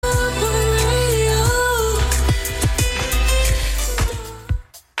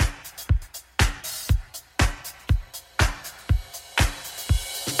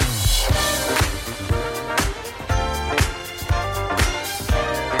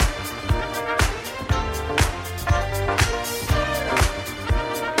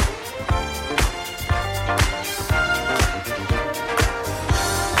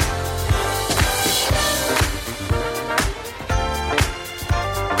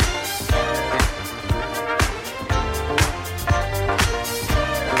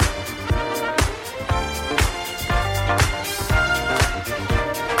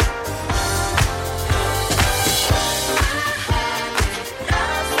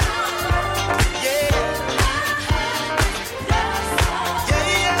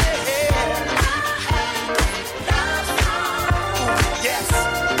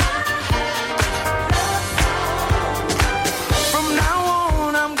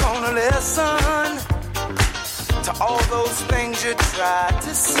listen to all those things you tried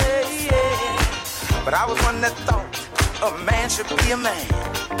to say. But I was one that thought a man should be a man,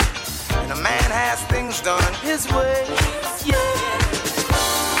 and a man has things done his way. Yeah.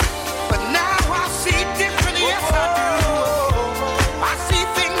 But now I see different. Yes, I do. I see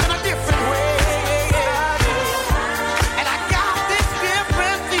things in a different way. And I got this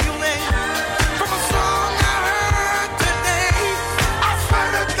different feeling from a song I heard today. I swear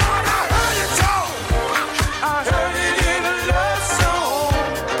to God, I heard it all. I heard it in a love song.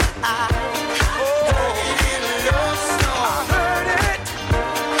 I heard it in a love song.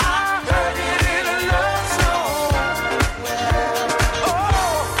 I heard it in a love song.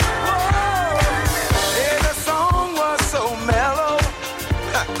 Yeah, the song was so mellow.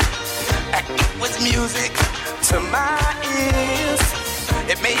 It was music to my ears.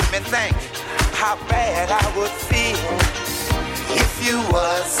 It made me think how bad I would feel if you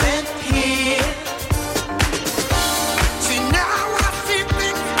wasn't here. See, now I see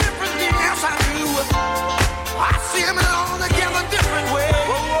things differently. Yes, I do. I see them all together different ways.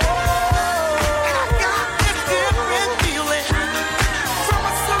 And I got this different feeling from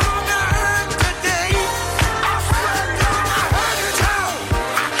a song I heard today. I swear to God, I heard it all.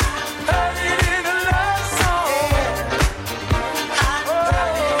 I heard it in a love song. I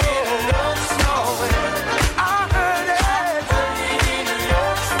heard it in a love song. I heard it in a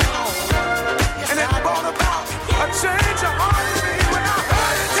love song. And it brought about a change of heart in me when I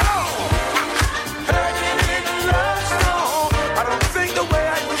heard it all. Heard it in a love song. I don't think the way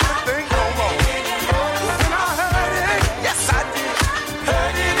I used to think no more. When I heard it, yes I did.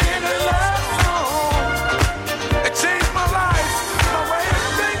 Heard it in a love song. It changed my life, my way of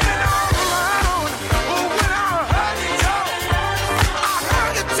thinking all around. Oh, when I heard it all, I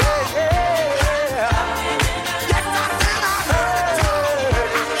heard it all. Yeah. Yes I did, I heard it all.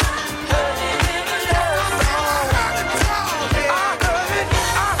 Heard it in a love song. I heard it all. I heard it,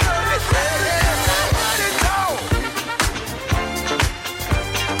 I heard it, yeah. I heard it all.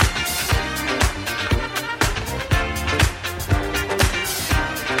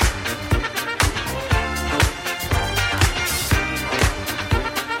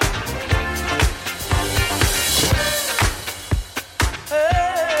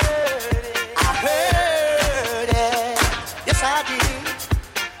 I heard it. Yes, I did.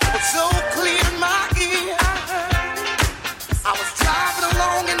 It was so clear in my ear. I was driving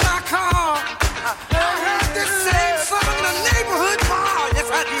along in my car. I heard this same song in a neighborhood bar. Yes,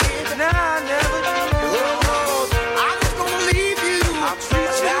 I did. Now I never I was gonna leave you. I'll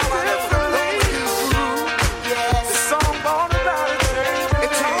treat you differently. Yes. The song brought about a change.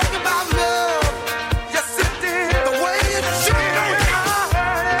 It talked about love. Yes, it did. The way it changed.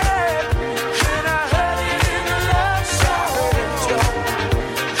 When I heard it in a love song.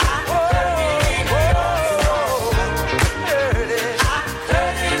 I heard it in a love song. Heard it. I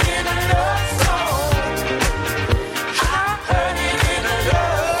heard it in a love song. I heard it in a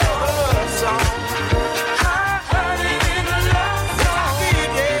love song. I heard it in a love song.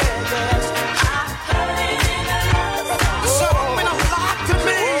 Yes, I heard it in a love song. The song meant a lot to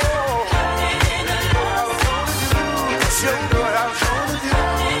me. Heard it in a love song. You know what I was gonna do.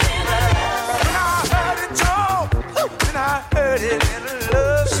 When I heard it all, when I heard it in a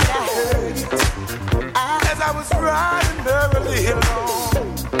love song. As I was riding merrily along,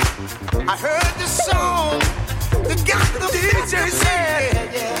 I heard this song. The guy, the DJ said,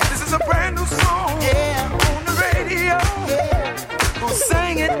 this is a brand new song on the radio. Who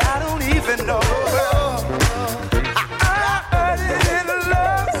sang it? I don't even know. I heard it in a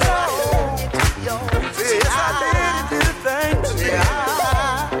love song. Yes, I did. It did a thing to me.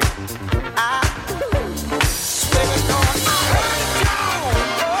 Swear to God, I heard it all.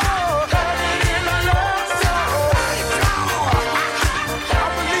 Oh, heard it in a love song. I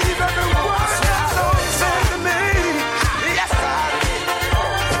believe every word that song said to me. Yes, I did.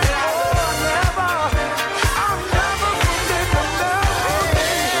 I'm never forget the love.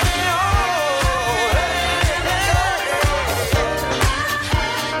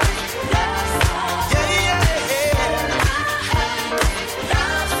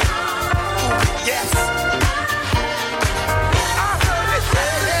 Yes. I heard it.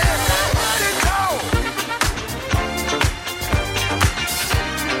 I heard it all.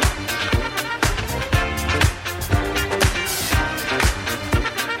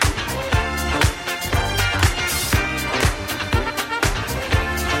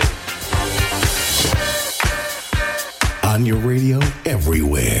 On your radio,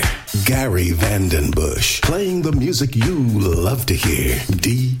 everywhere. Gary Vandenbush, playing the music you love to hear.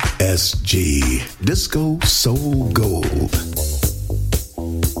 DSG, Disco Soul Gold.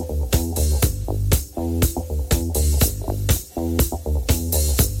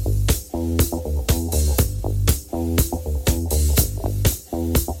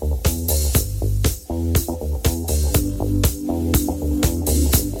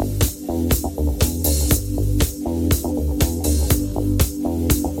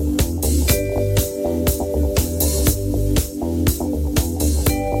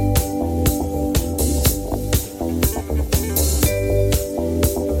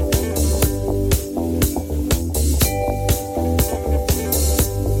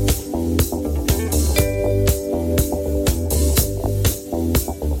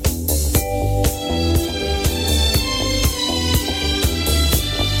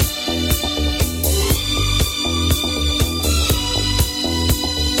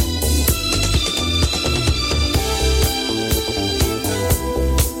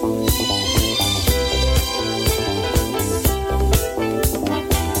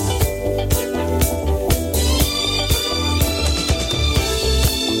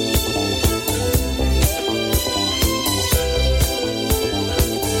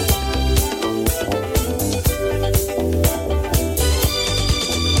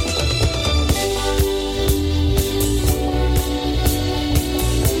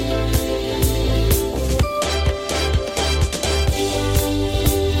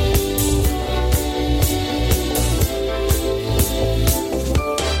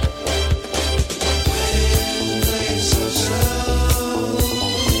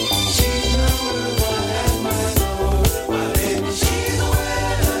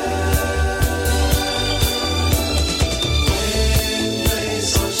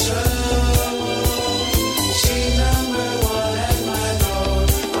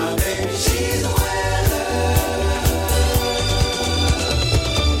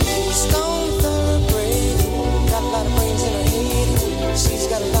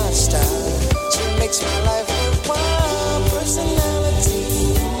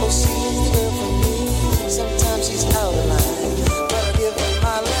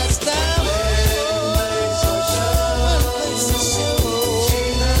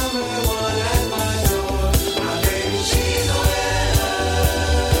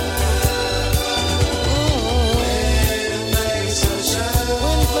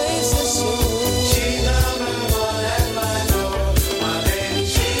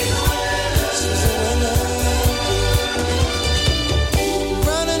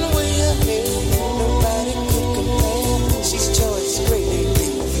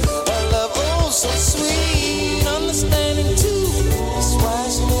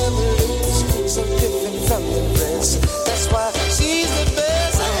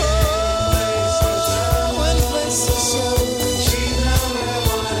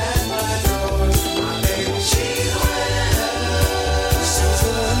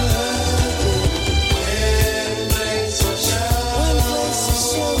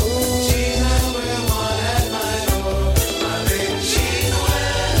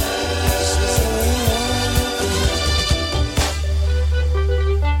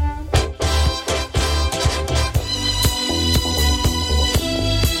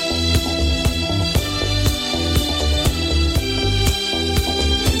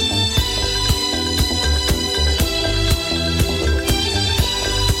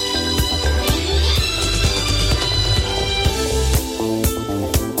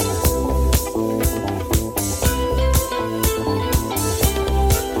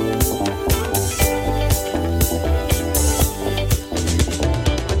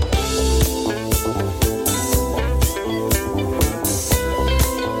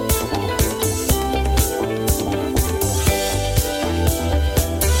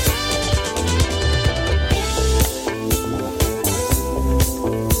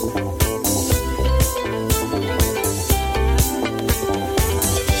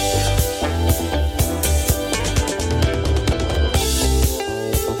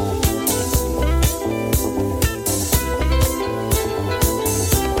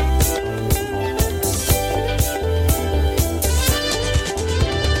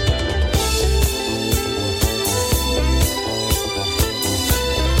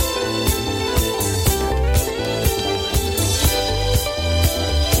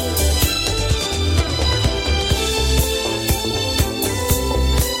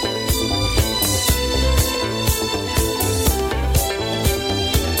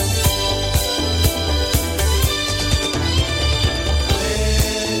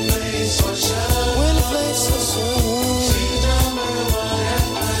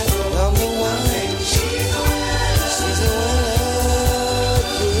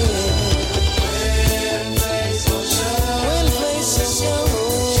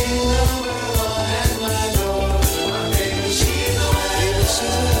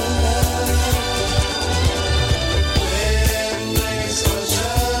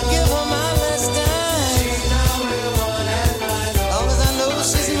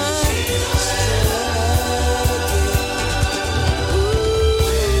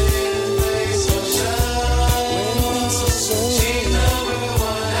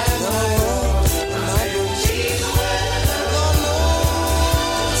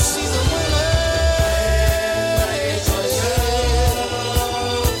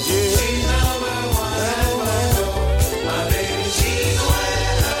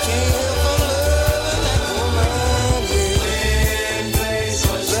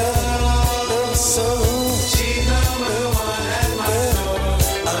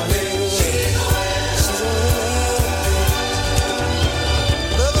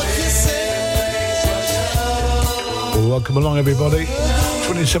 welcome along everybody.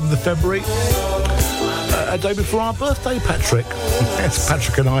 27th of February, a day before our birthday, Patrick. Yes,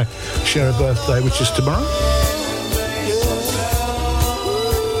 Patrick and I share a birthday, which is tomorrow.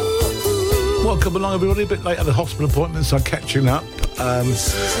 Welcome along everybody, a bit late at the hospital appointment, so I'm catching up.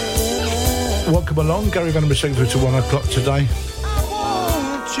 Welcome along, Gary Van Bush through to 1 o'clock today.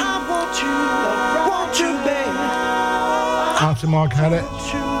 After Mark Hallett.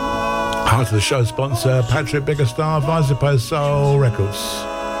 Heart of the show sponsor, Patrick Biggerstar, Visor Soul Records.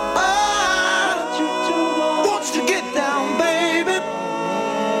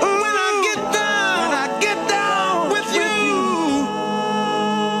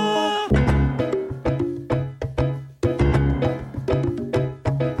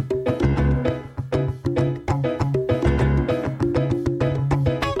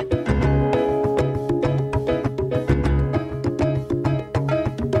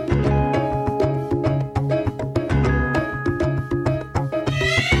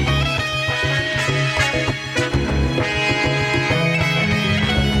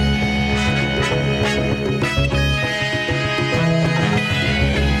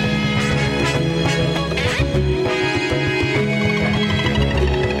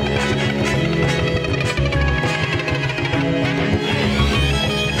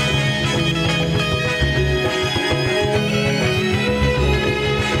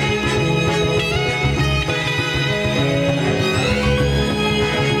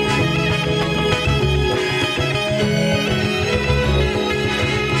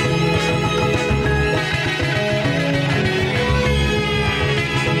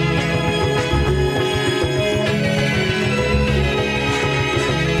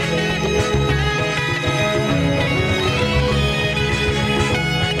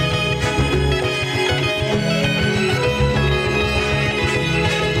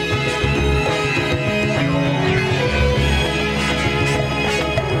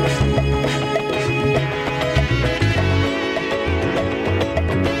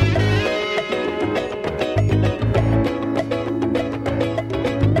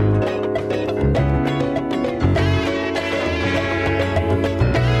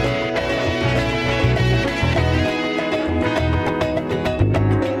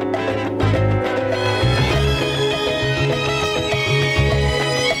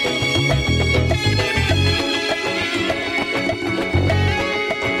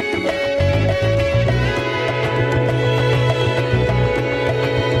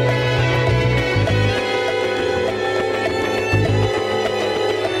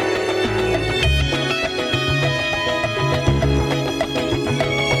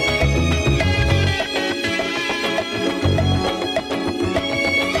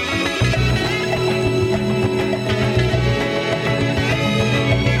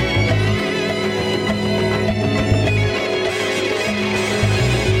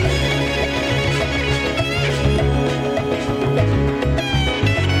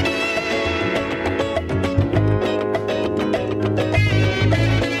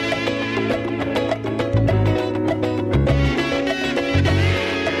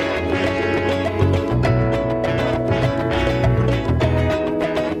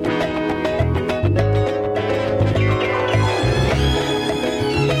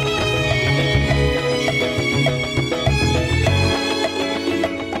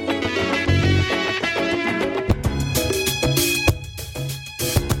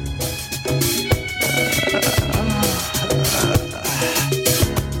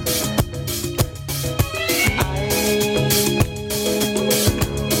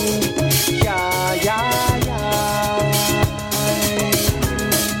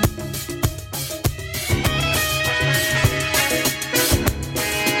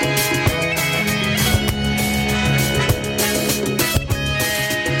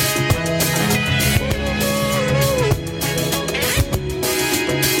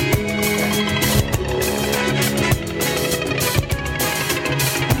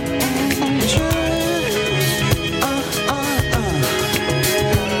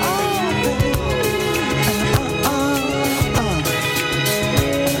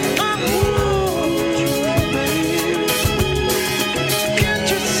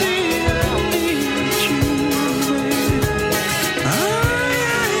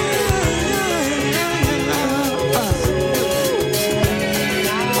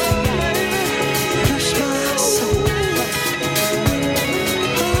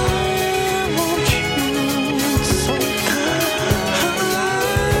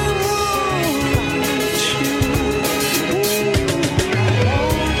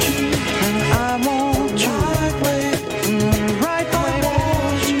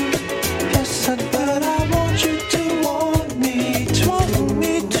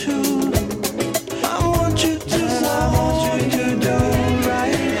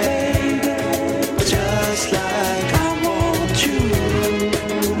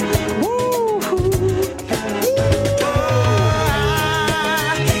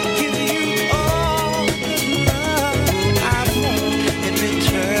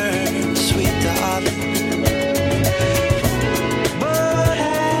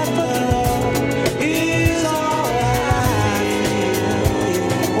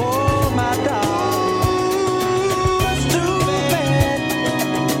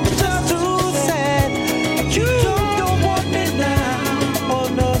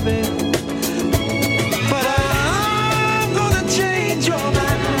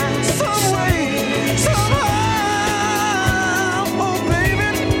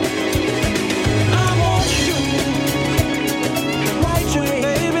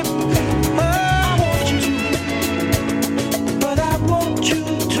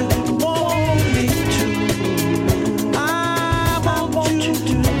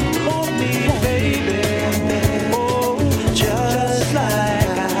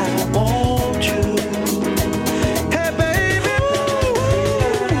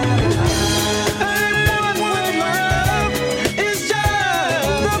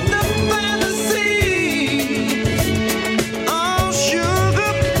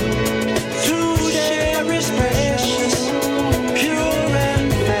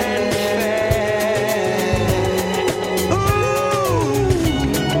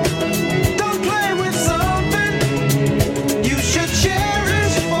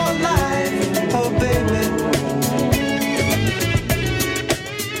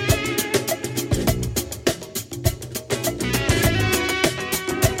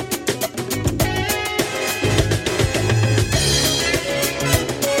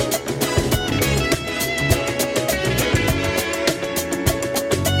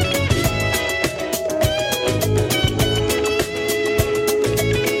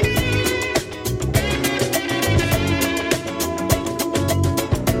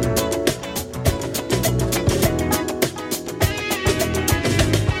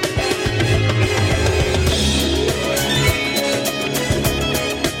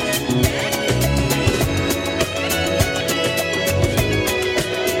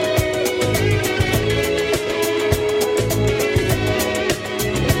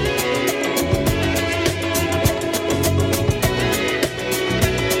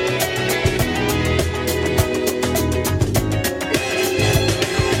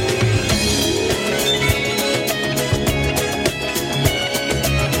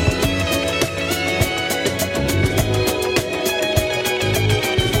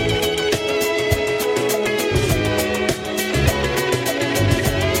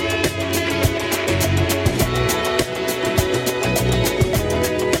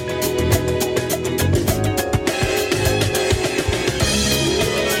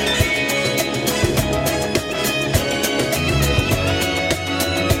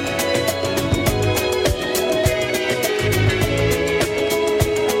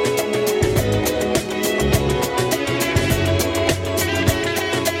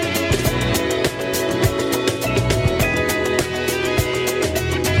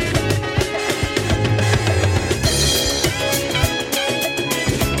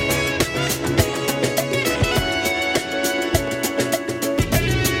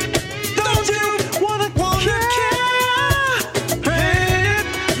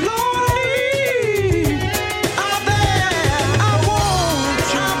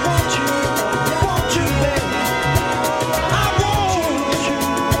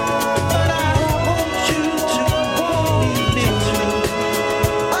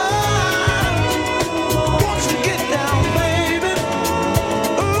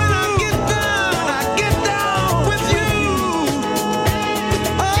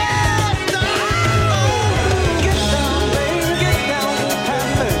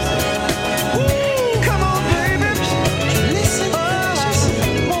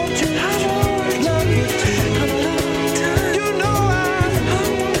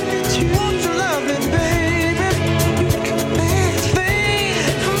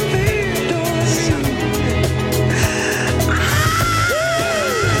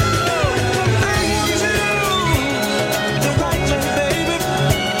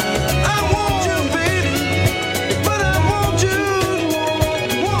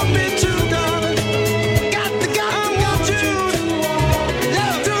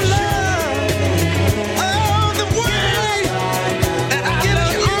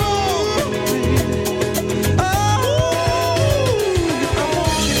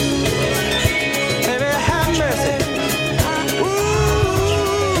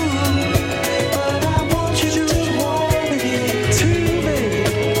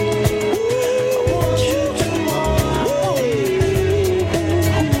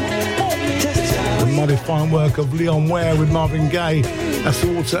 work of Leon Ware with Marvin Gaye. That's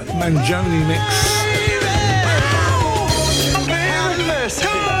the Walter Mangione mix.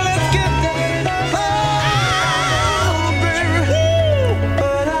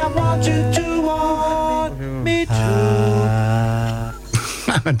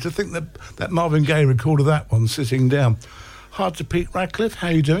 And to think that Marvin Gaye recorded that one sitting down. Hard to Pete Radcliffe, how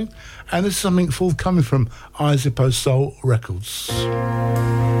you doing? And this is something forthcoming from Izippo Soul Records.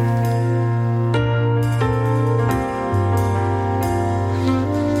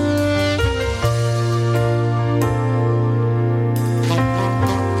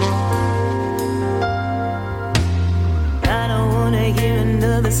 I don't want to hear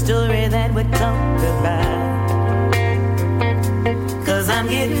another story that we talked about. I'm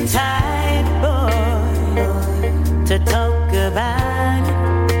getting tired, boy, to talk about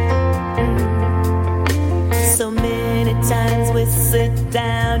it. So many times we sit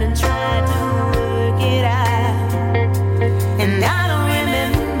down and try to work it out, and I don't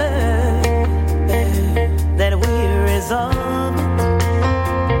remember that we resolved it.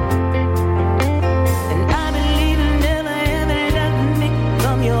 And I believe you never ever let me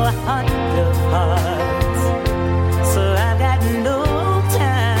from your heart to heart. So I've got no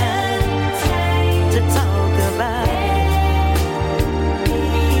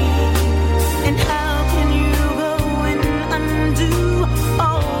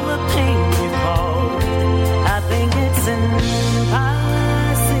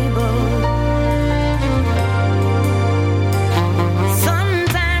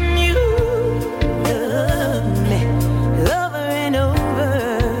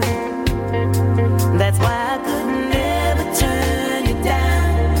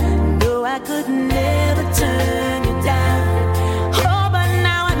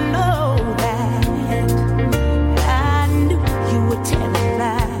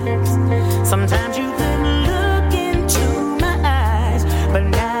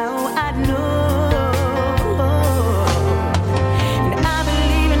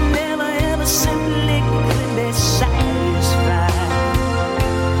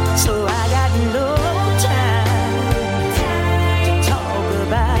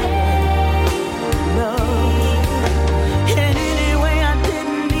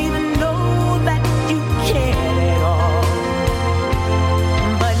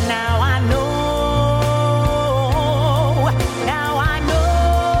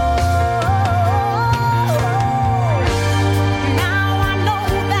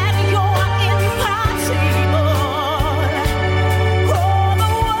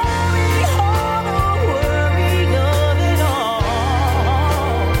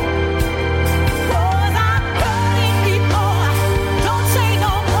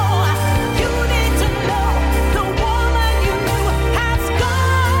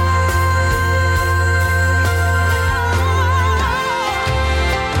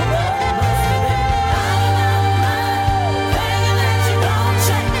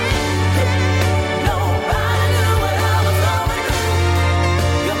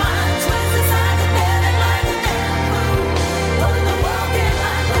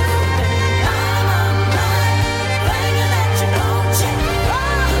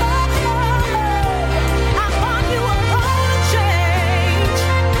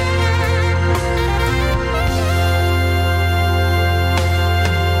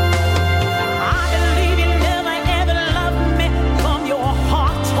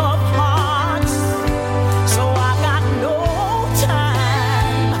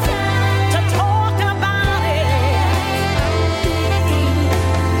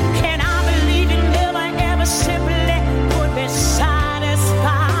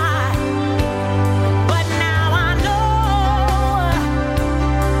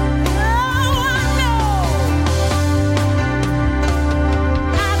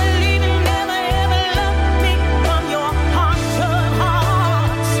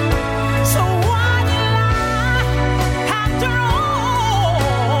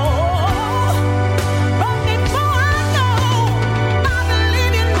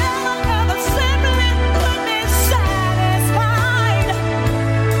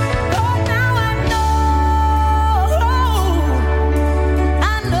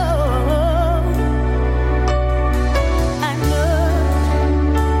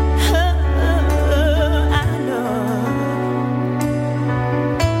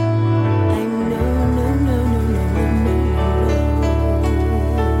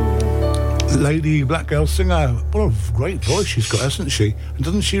Lady Black Girl Singer. What a great voice she's got, hasn't she? And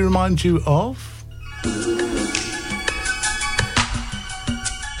doesn't she remind you of?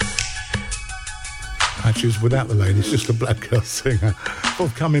 Actually, it's without the ladies, just a Black Girl Singer.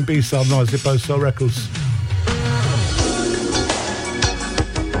 Forthcoming B-side on Izippo Soul Records.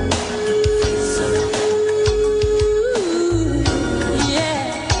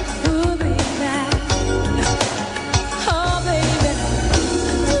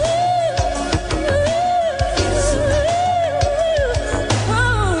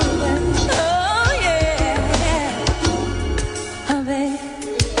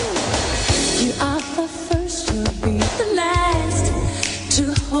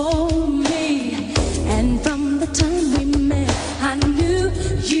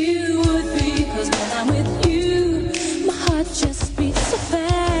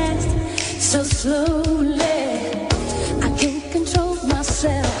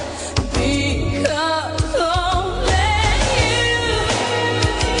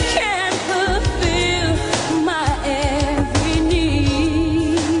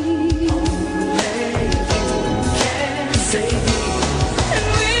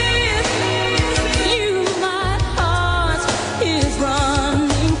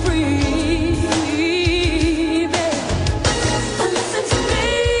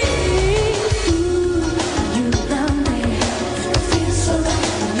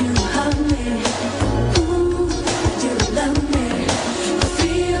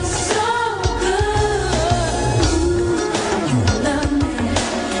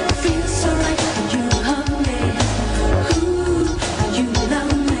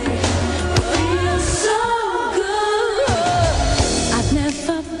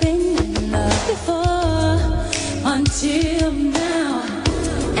 till now.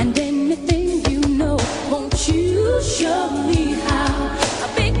 And anything you know, won't you show me how?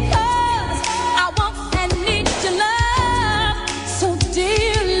 Because I want and need your love so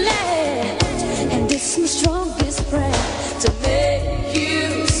dearly. And it's my strongest prayer to make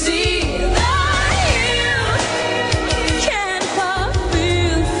you see that you can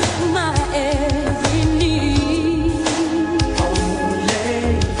fulfill my every need. Only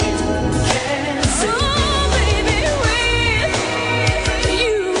you can. So baby, with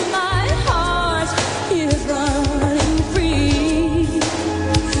you my heart is running free.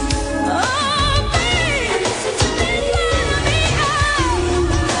 Oh baby, listen to me, love me, oh.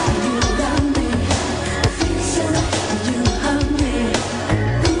 You love me, feel so right, you hug me.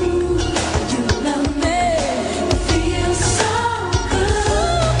 Ooh, you love me, feel so good.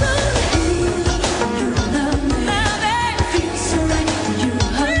 You love me, feel so right, you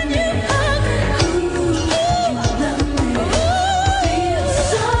hug me. Ooh, you love me, feel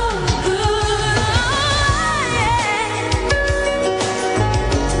so good.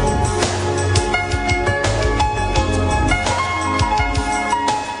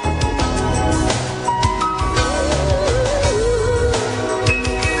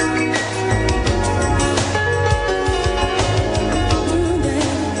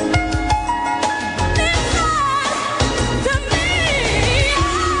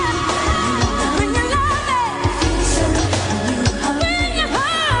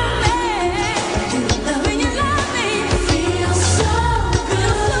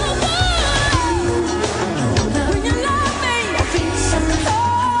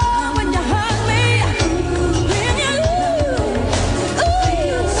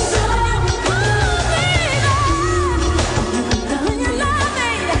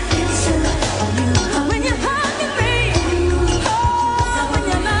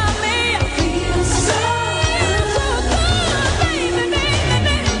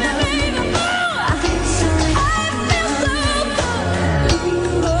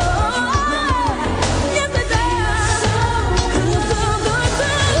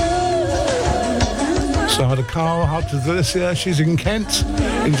 Side of Carl, Hart to Delicia. She's in Kent,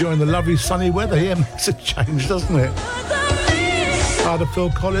 enjoying the lovely sunny weather. Yeah, makes a change, doesn't it? Side of Phil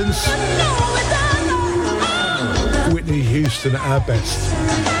Collins, Whitney Houston at her best.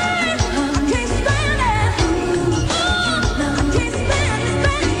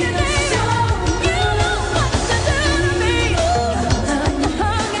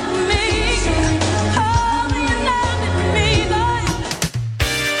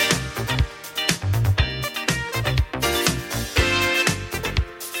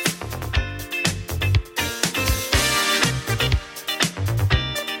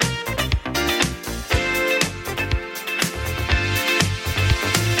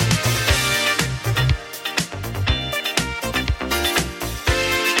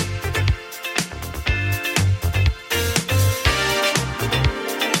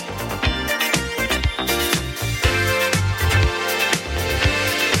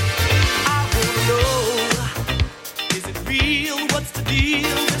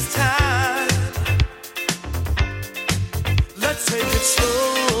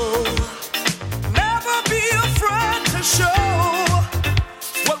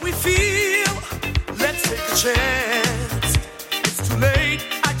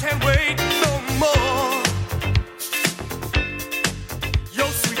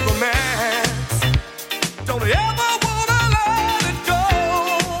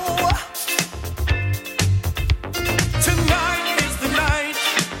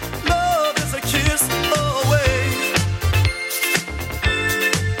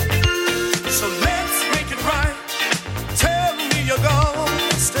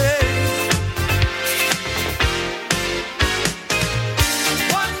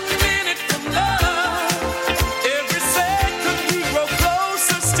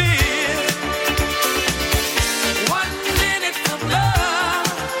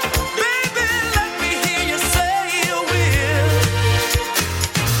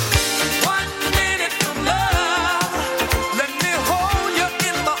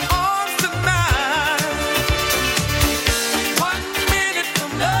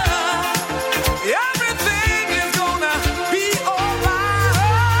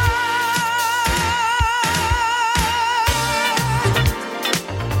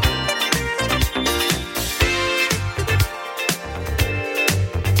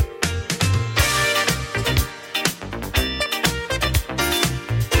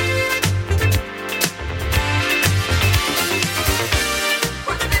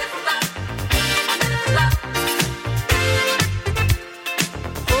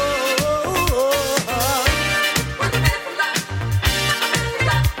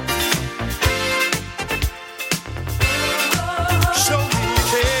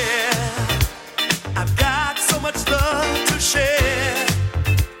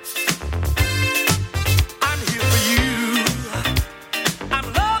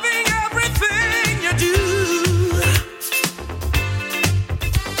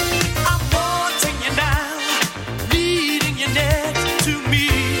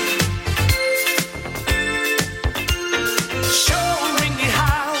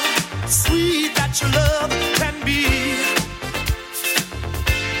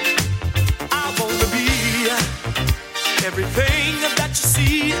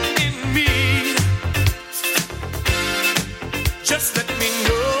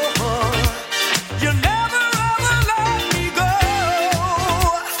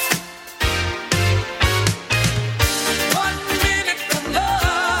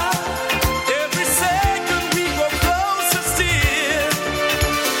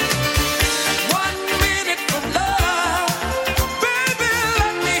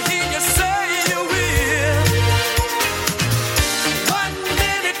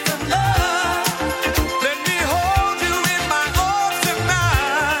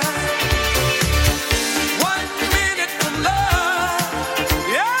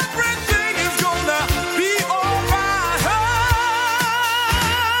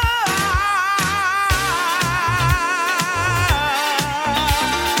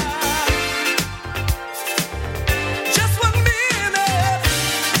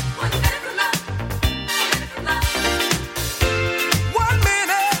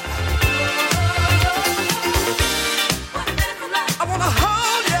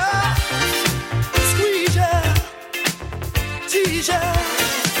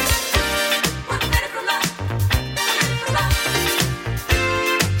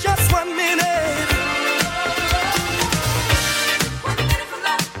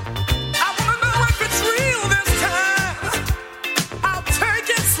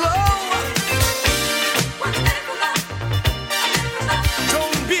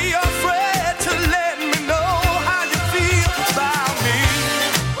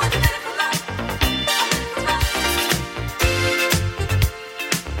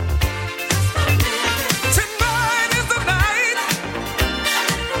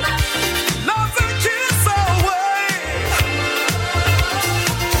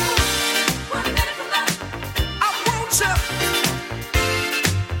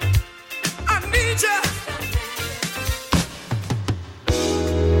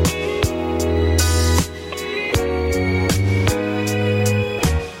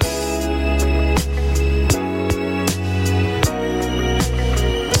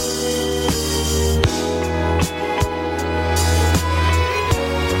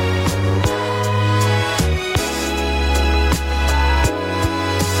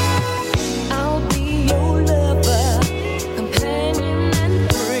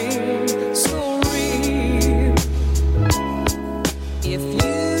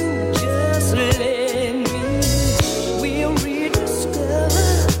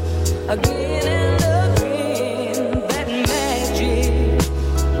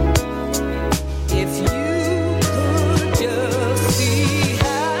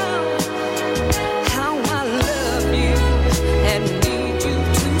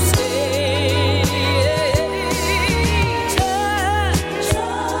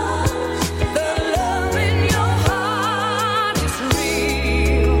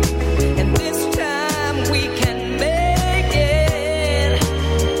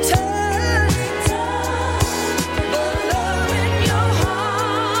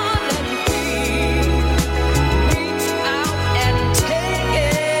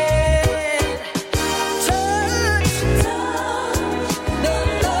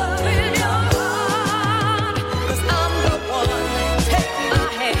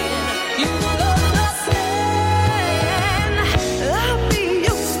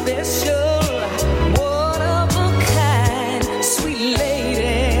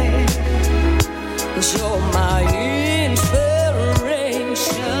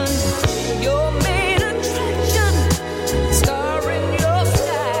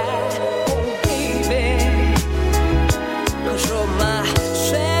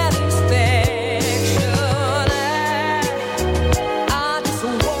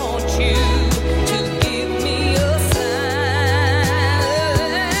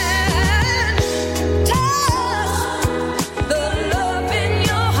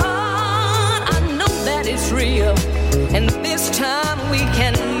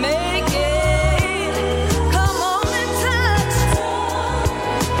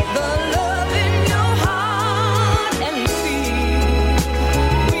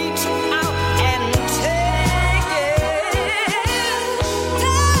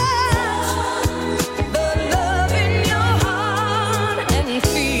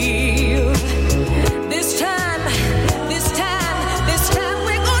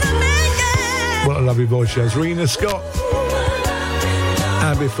 sure she has. Rena Scott.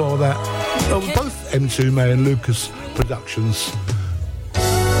 And before that, both M2 May and Lucas Productions.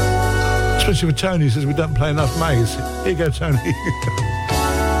 Especially for Tony, says we don't play enough Mays. Here you go, Tony.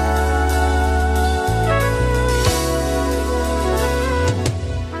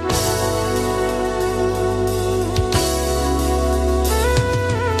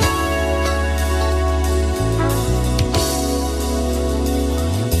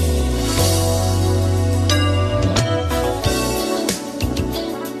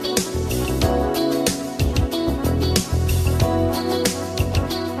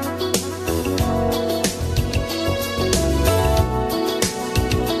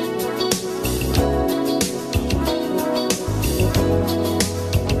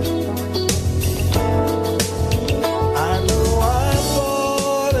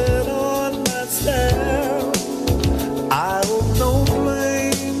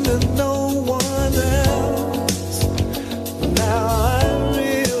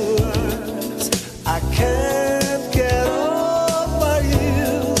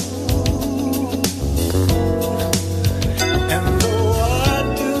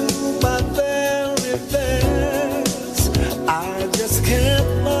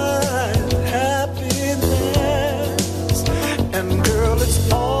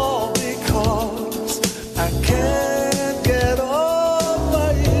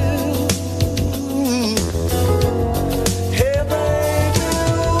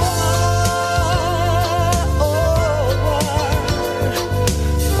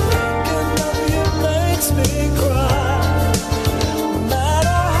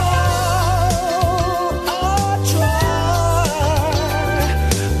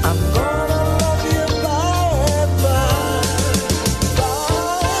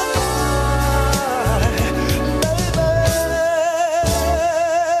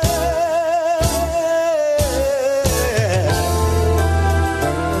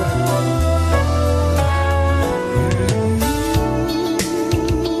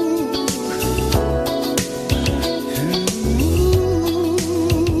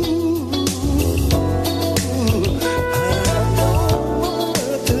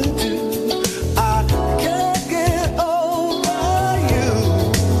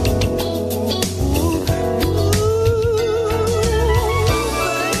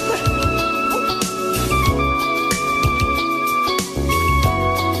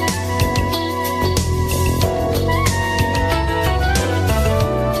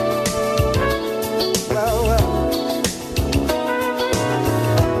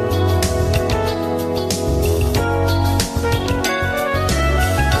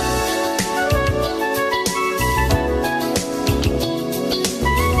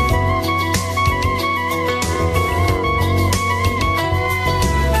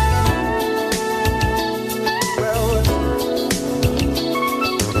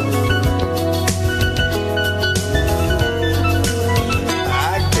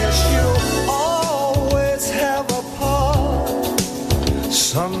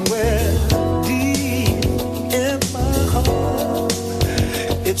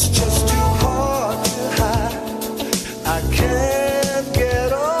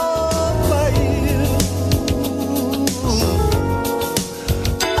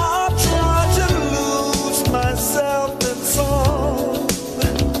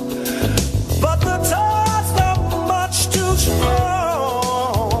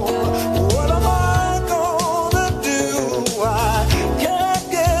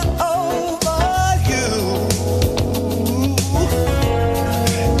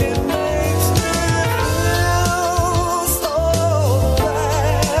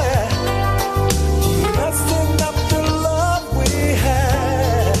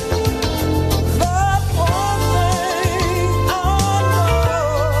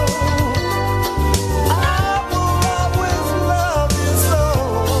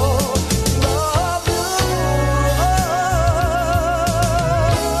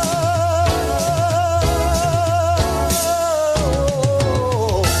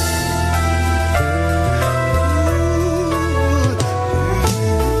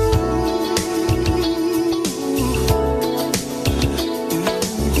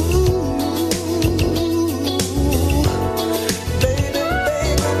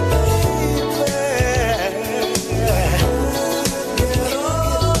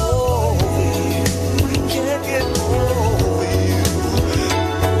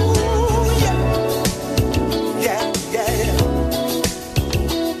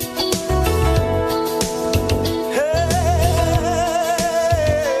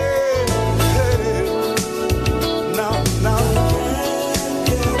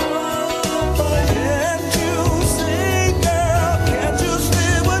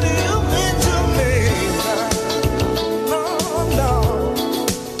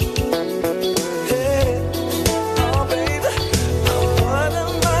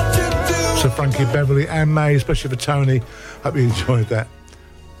 you, Beverly and May, especially for Tony. Hope you enjoyed that.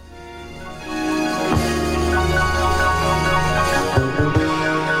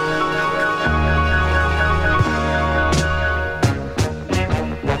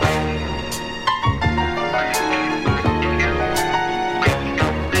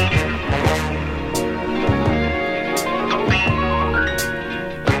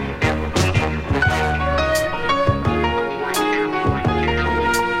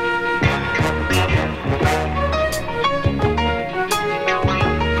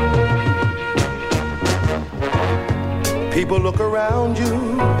 People look around you,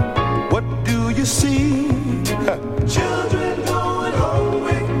 what do you see? Children going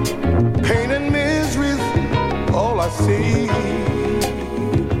hungry, pain and misery, all I see.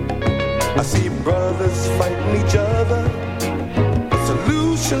 I see brothers fighting each other, a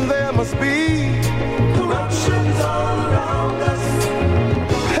solution there must be. Corruption's all around us,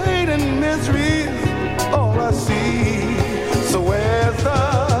 pain and misery, all I see. So where's the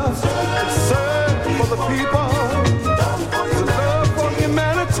concern for the people?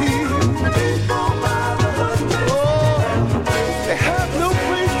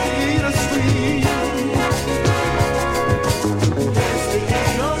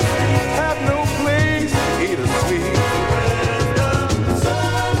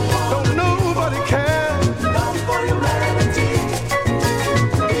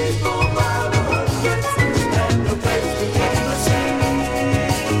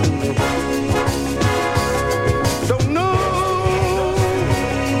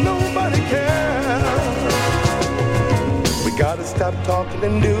 Stop talking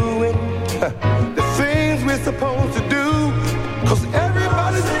and doing the things we're supposed to do, 'cause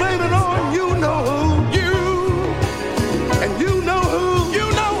everybody's blaming on you know who, you, and you know who, you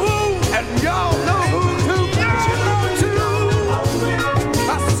know who, and y'all know who too, you know too.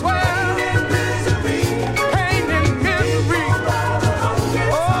 I swear, pain and misery,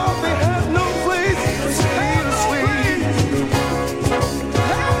 oh, they have no place to stay to sleep.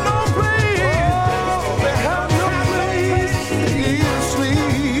 Have no place, oh, they have no place.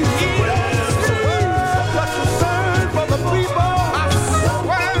 Sleep. What concern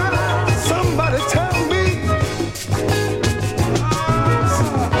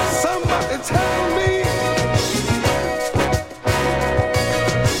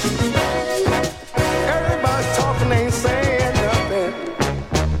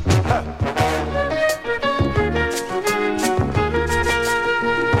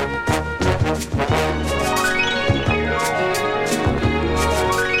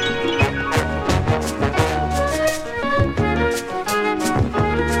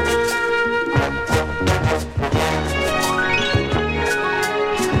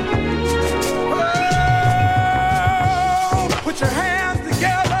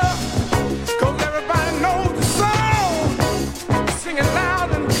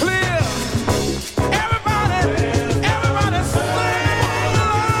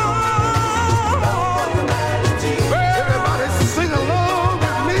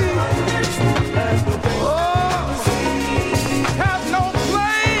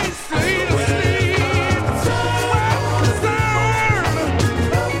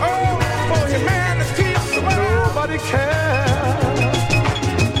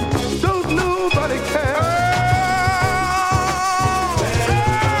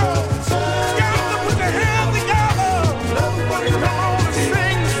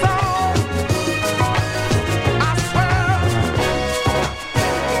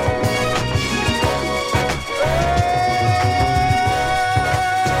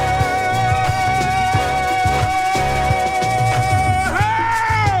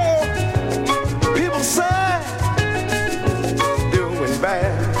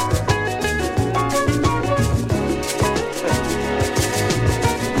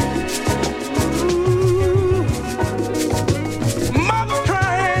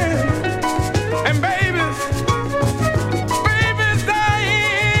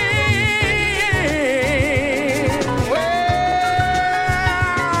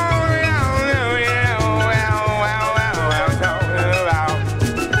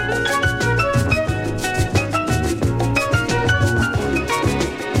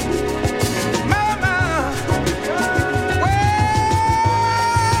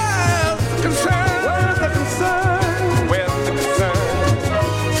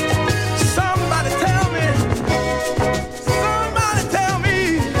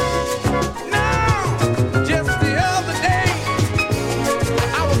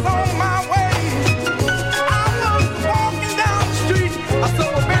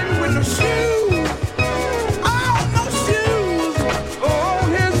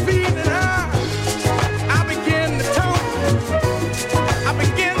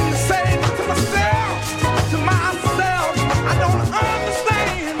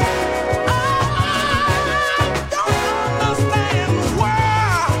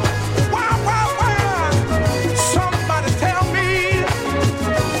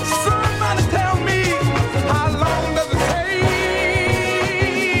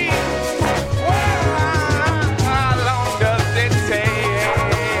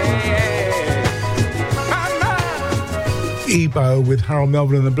Debo with Harold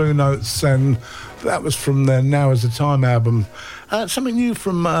Melvin and the Blue Notes, and that was from their Now Is the Time album. Something new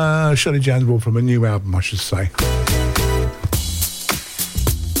from Shirley Jones, well, from a new album, I should say.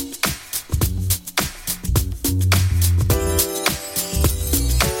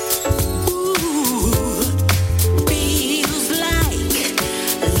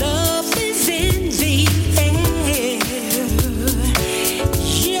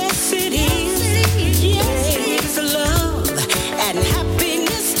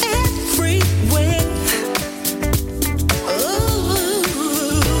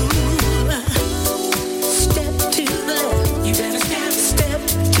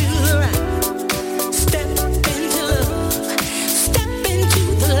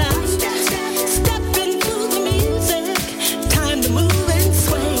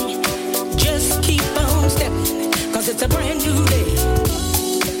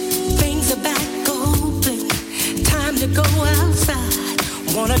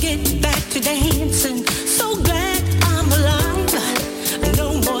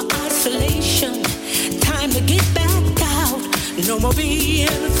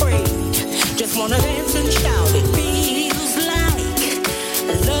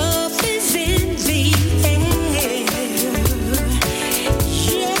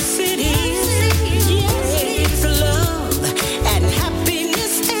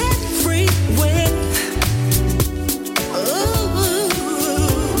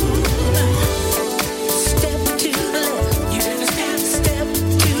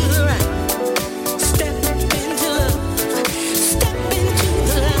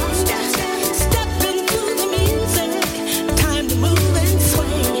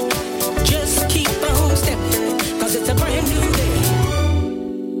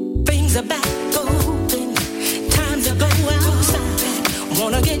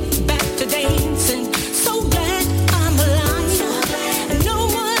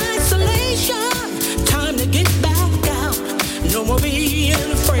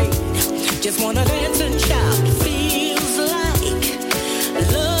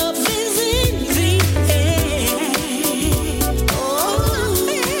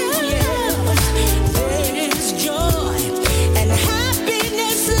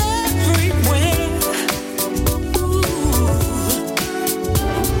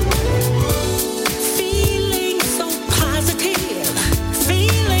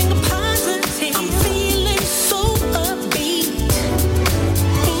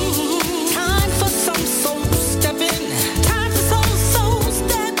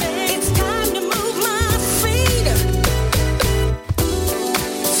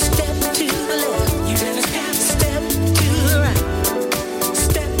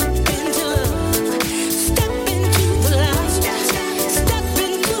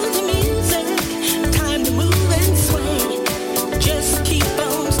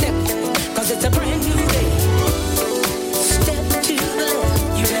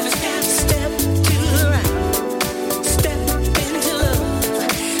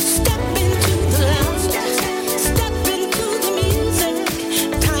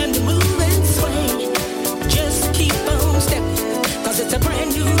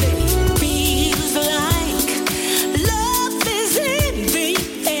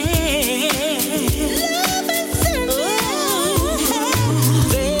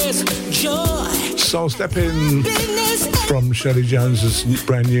 Soul Step In from Shirley Jones's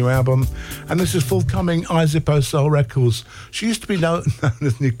brand new album, and this is forthcoming iZippo Soul Records. She used to be known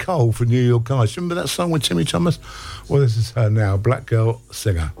as Nicole for New York Eyes. Remember that song with Timmy Thomas? Well, this is her now, Black Girl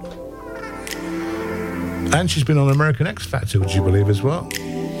Singer. And she's been on American X Factor, would you believe, as well?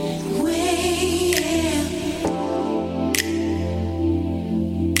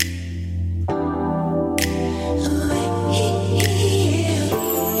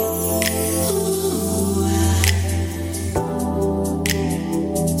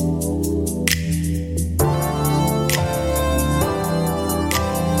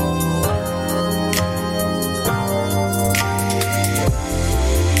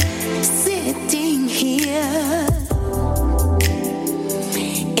 Sitting here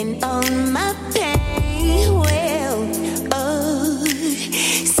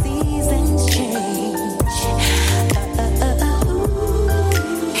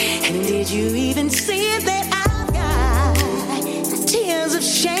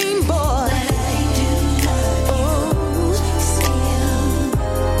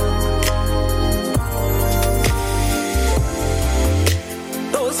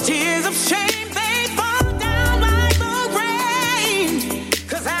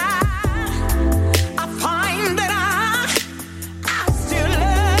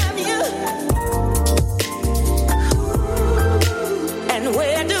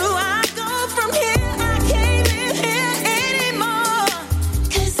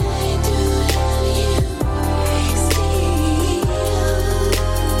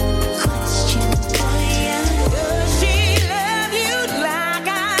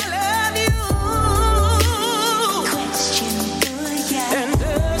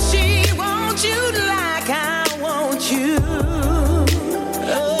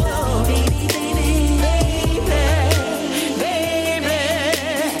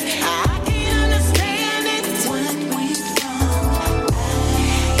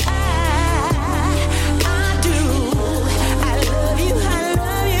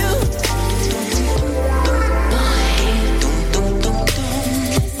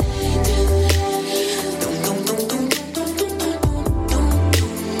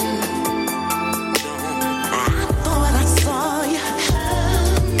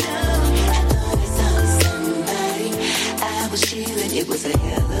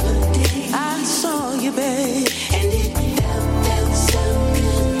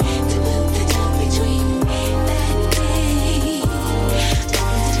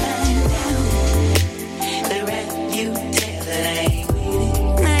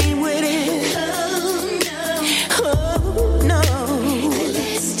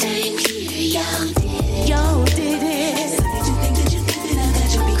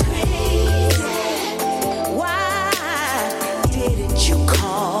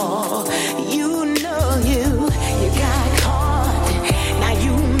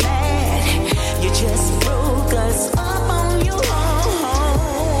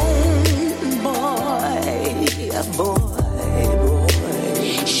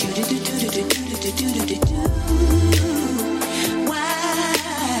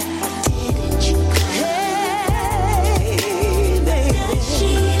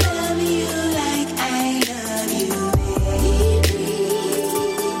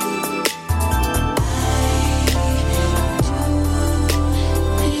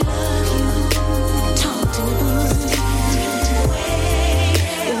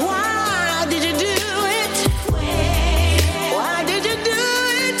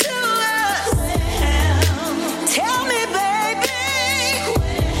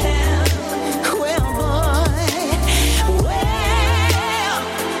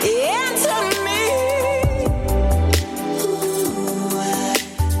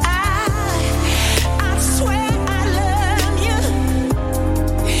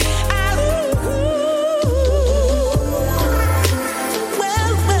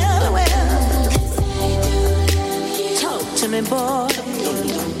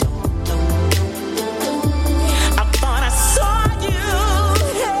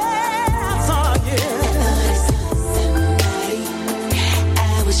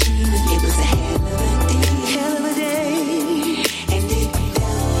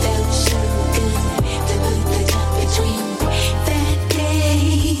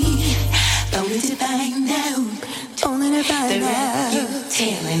Only to find out. Only to find out. You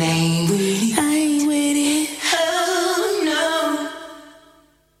telling I ain't with it. I ain't with it. Oh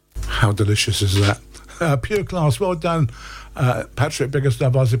no. How delicious is that? Pure class, well done. Patrick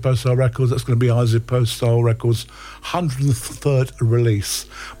Biggerstaff, Isaac Post Soul Records. That's going to be Isaac Post Soul Records' 103rd release,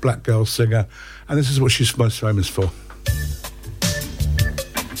 Black Girl Singer. And this is what she's most famous for.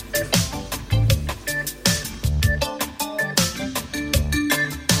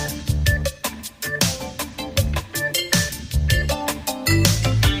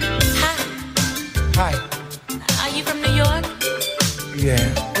 Hi. Are you from New York?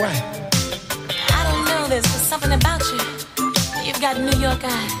 Yeah. Why? I don't know. There's something about you. You've got New York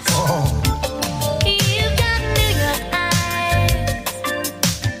eyes. Oh. You've got New York eyes.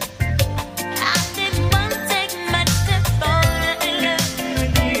 I didn't want to take much to fall in love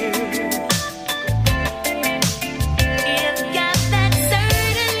with you. You've got that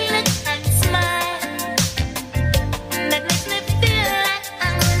certain look and smile that makes me feel like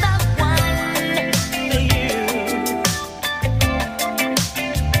I'm the one for you.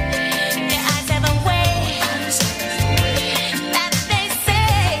 Your eyes have a way that they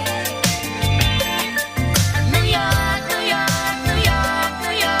say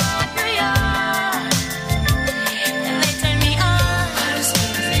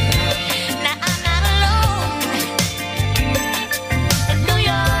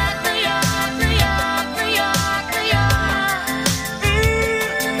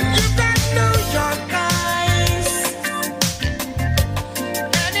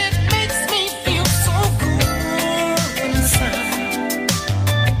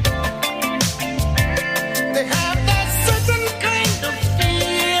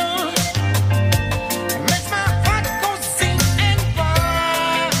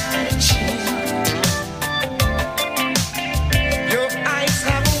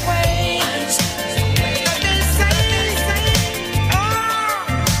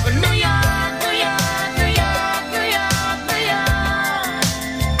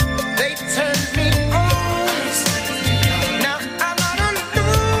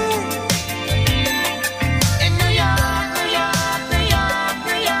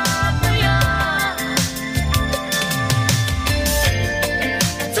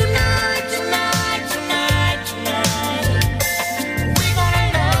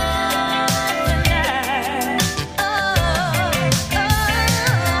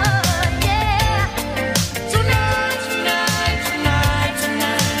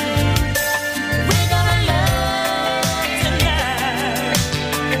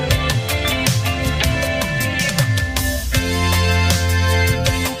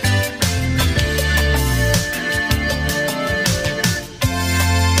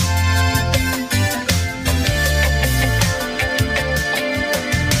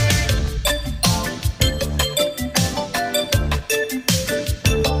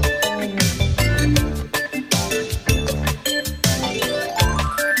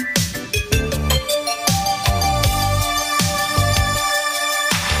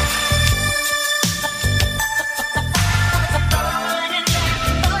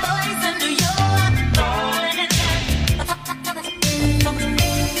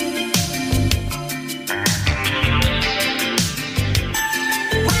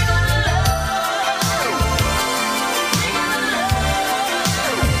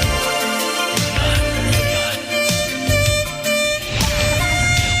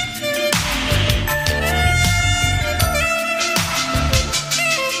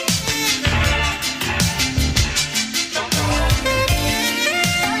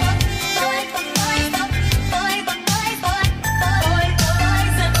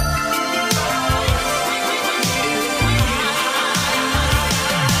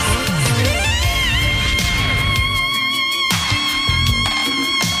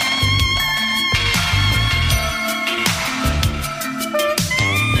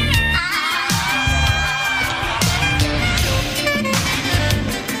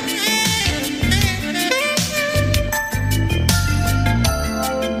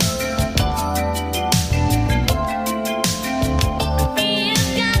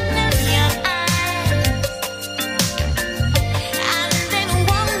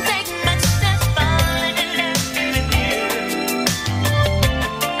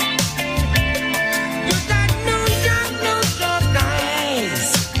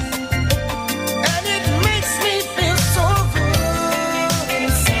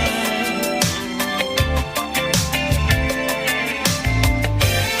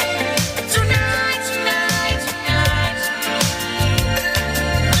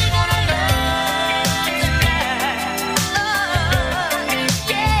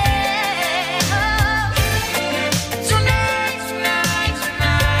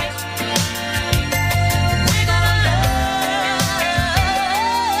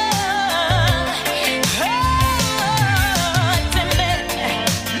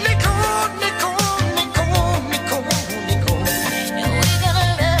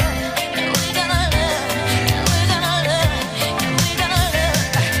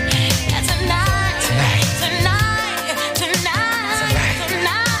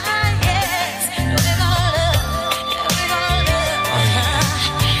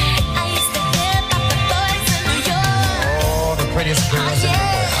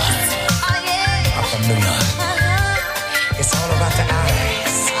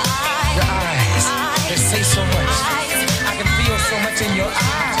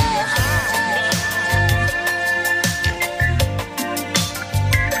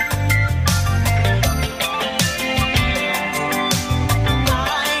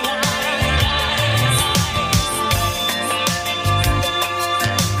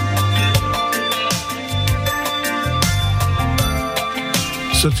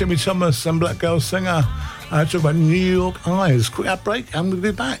So Timmy Thomas and Black Girl Singer talk about New York Eyes. Quick outbreak and we'll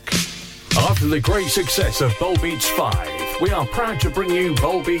be back. After the great success of Bowl Beats 5, we are proud to bring you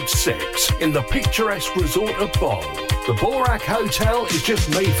Bowl Beats 6 in the picturesque resort of Bowl. The Borak Hotel is just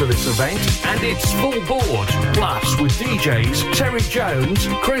made for this event, and it's full board. Plus, with DJs Terry Jones,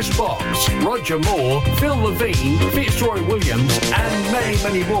 Chris Box, Roger Moore, Phil Levine, Fitzroy Williams, and many,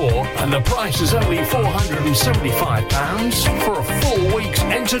 many more. And the price is only £475 for a full week's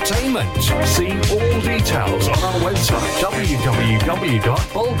entertainment. See all details on our website,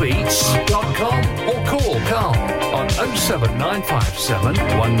 www.bowlbeats.com, or call Carl on 07957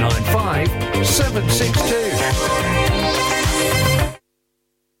 195 762.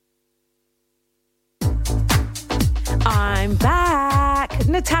 I'm back.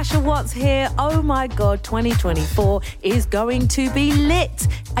 Natasha Watts here. Oh my God, 2024 is going to be lit.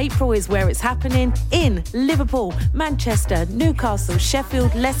 April is where it's happening in Liverpool, Manchester, Newcastle,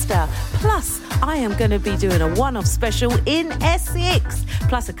 Sheffield, Leicester. Plus, I am going to be doing a one-off special in Essex,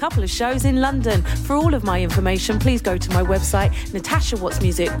 plus a couple of shows in London. For all of my information, please go to my website,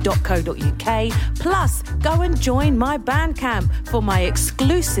 natashawattsmusic.co.uk. Plus, go and join my Bandcamp for my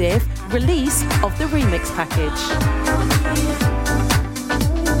exclusive release of the remix package.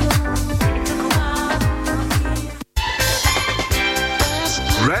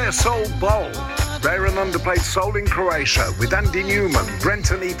 Rare Soul Bowl. Rare and underplayed soul in Croatia with Andy Newman, Brent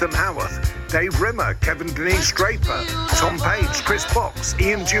and Ethan Howarth, Dave Rimmer, Kevin Denise Draper, Tom Page, Chris Box,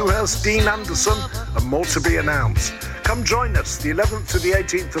 Ian Dewhurst, Dean Anderson, and more to be announced. Come join us the 11th to the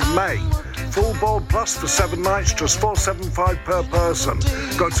 18th of May. Full board plus for 7 nights, just $475 per person.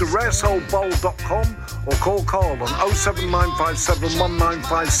 Go to raresoulbowl.com or call Carl on 07957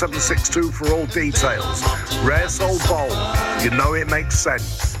 195 762 for all details. Rare Soul Bowl. You know it makes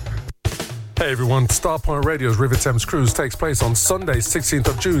sense. Hey everyone, Starpoint Radio's River Thames Cruise takes place on Sunday, 16th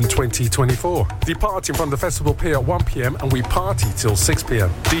of June 2024. Departing from the festival pier at 1 p.m. and we party till 6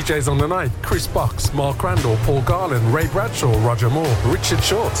 p.m. DJs on the night, Chris Box, Mark Randall, Paul Garland, Ray Bradshaw, Roger Moore, Richard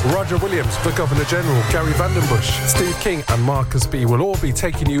Short, Roger Williams, the Governor General, Gary Vandenbush, Steve King and Marcus B will all be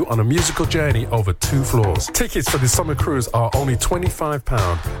taking you on a musical journey over 2 floors. Tickets for this summer cruise are only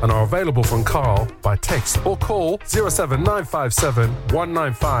 £25 and are available from Carl by text or call 07957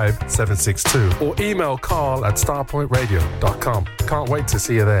 195 762. Or email Carl at starpointradio.com. Can't wait to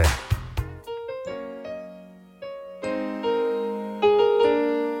see you there.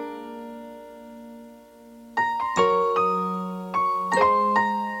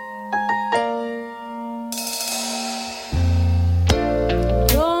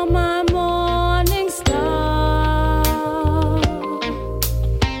 You're my morning star,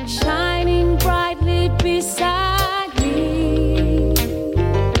 shining brightly beside me.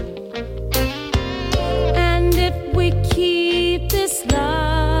 And if we keep this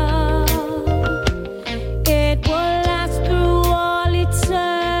love,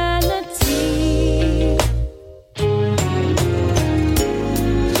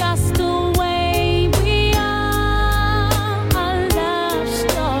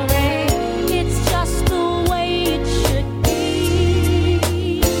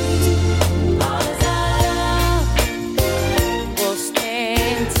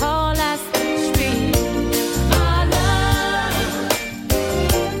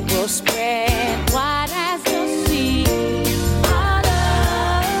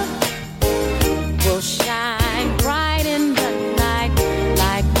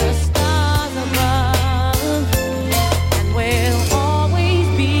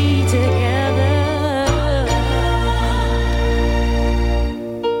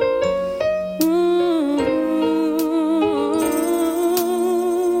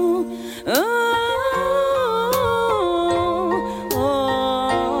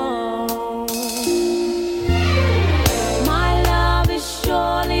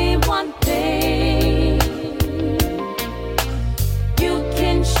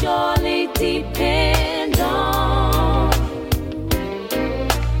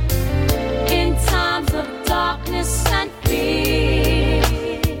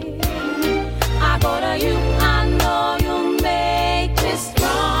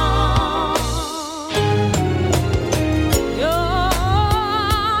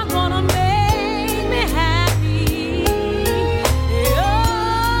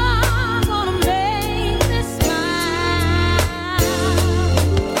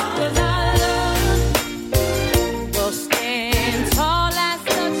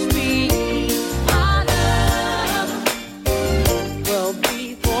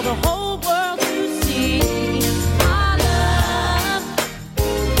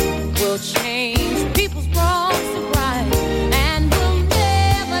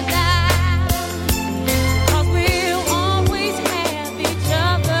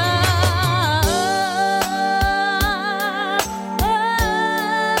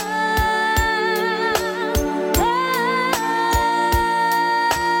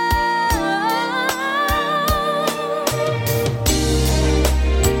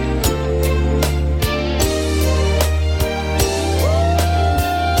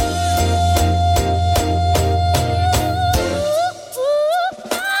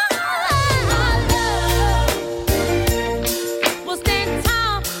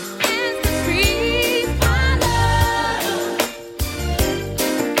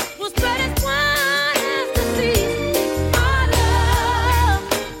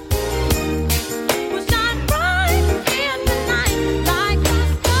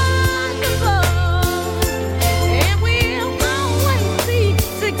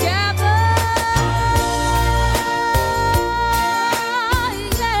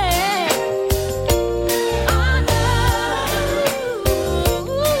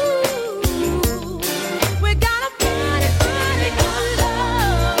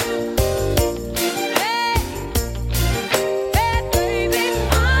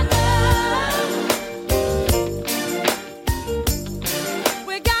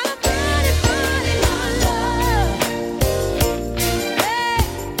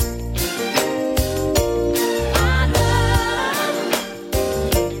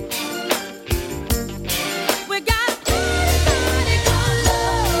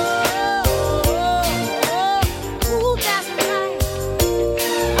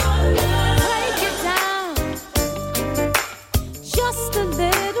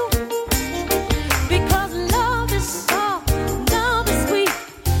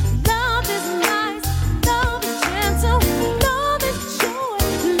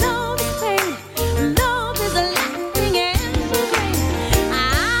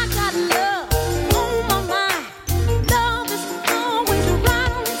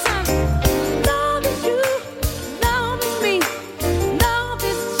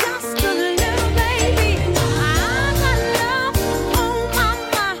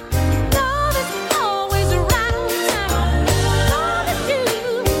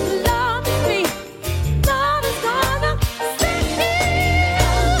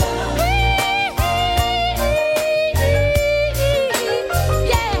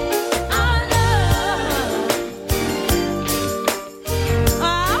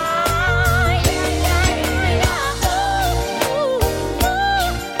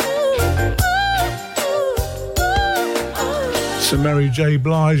 That's a Mary J.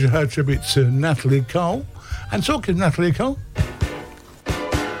 Blige, her tribute to Natalie Cole. And talking of Natalie Cole,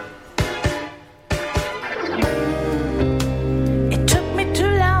 It took me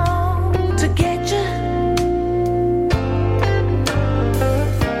too long to get you,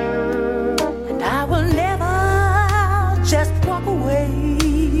 and I will never just walk away.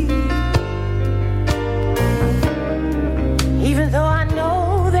 Even though I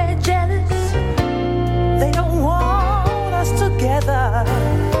know they're jealous, they don't want us together.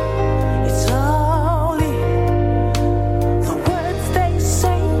 It's only the words they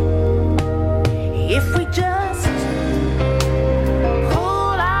say. If we just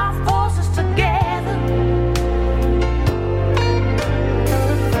pull our forces together,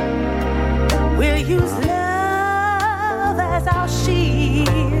 we'll use love as our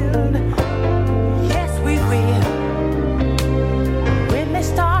shield. Yes, we will. When they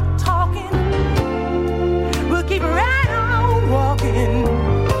start talking, we'll keep right on walking.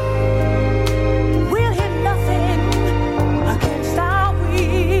 We'll hit nothing against our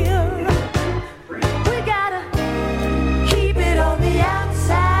will. We gotta keep it on the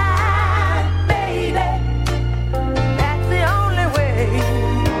outside, baby. That's the only way.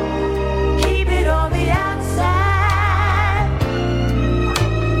 Keep it on the outside.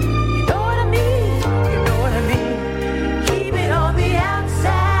 You know what I mean? You know what I mean? Keep it on the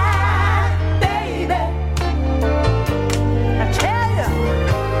outside, baby. I tell you,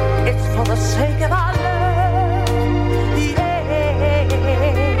 it's for the sake of our love. Yeah.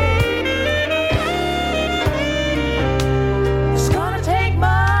 It's gonna take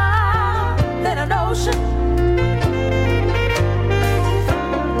more than an ocean.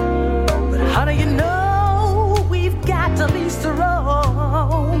 But how do you know we've got to be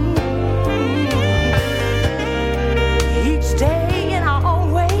strong? Each day in our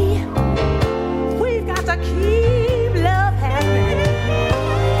own way, we've got to keep love happening,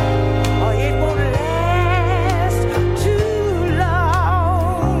 or it won't last too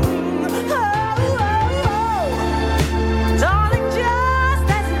long. Oh, oh, oh. Darling, just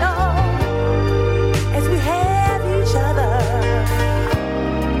as long as we have each other,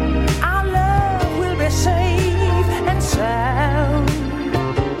 our love will be safe and sound.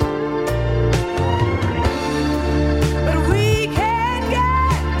 But we can't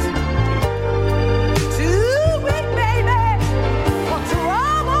get too weak, baby, for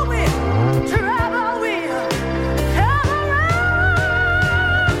trouble will come around.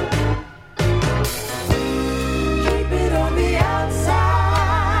 Keep it on the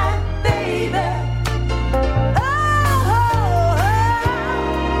outside, baby. Oh, oh, oh.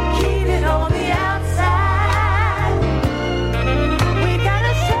 Keep it on the outside. We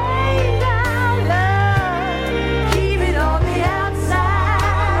gotta save our love. Keep it on the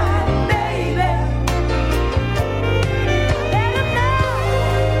outside, baby. Let 'em know.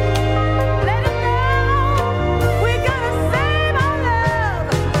 Let 'em know. We gotta save our love.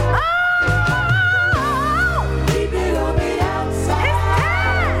 Oh, keep it on the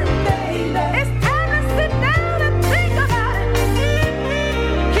outside, baby. It's time to sit down and think about it.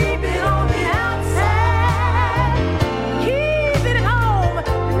 Keep it on the outside. Keep it at home.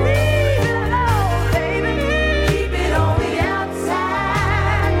 Leave it alone, baby. Keep it on the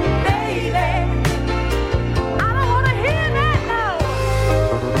outside, baby. I don't wanna hear that, no.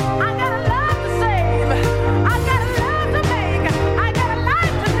 I got a love to save. I got a love to make. I got a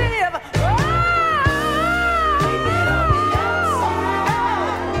life to live. Oh, keep it on the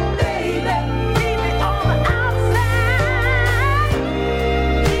outside, baby. Keep it on the outside.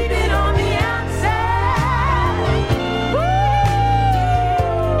 Keep it on the outside. Woo!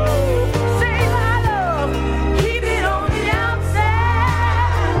 Save our love. Keep it on the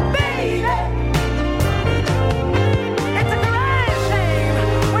outside, baby. It's a crying shame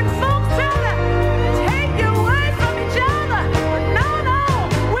when folks try to take you away from each other. But no, no,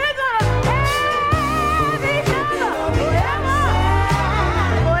 we're gonna have each other forever,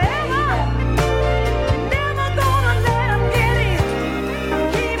 forever. Never gonna let 'em get in.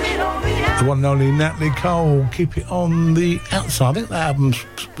 Keep it on the the one and only Natalie Cole, Keep It On The Outside. I think that album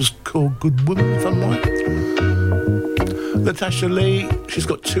was called Good Woman, if I'm right. Natasha Lee, she's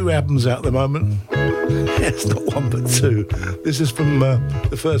got 2 albums out at the moment. It's not 1 but 2. This is from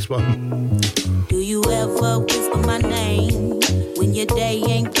the first one. Do you ever whisper my name when your day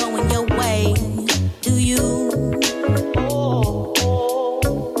ain't going your way? Do you?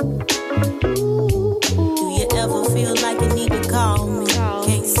 Do you ever feel like you need to call me?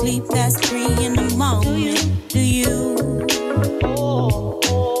 Can't sleep past 3 in the morning. Do you?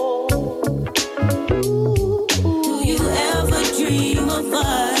 Do you ever dream of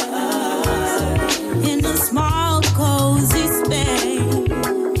us in a small cozy space?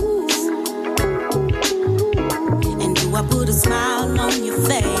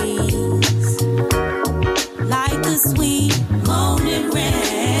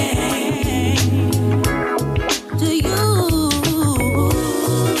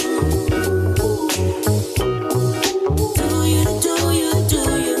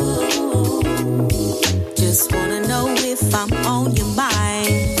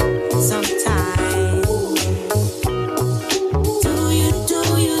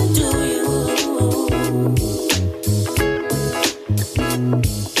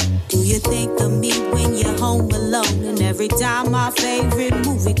 Do you think of me when you're home alone? And every time my favorite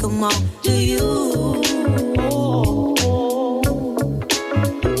movie come on, do you?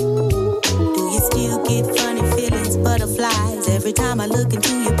 Do you still get funny feelings, butterflies, every time I look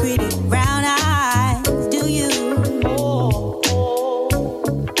into your pretty brown eyes? Do you?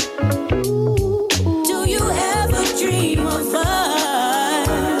 Do you ever dream of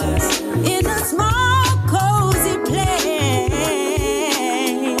us in a small cozy place?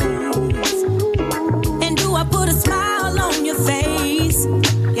 And do I put a smile on your face?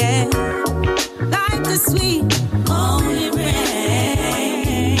 Yeah, like the sweet morning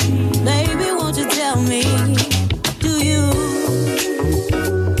rain. Baby, won't you tell me, do you?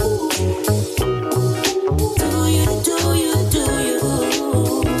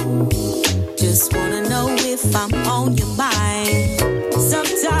 Just wanna know if I'm on your mind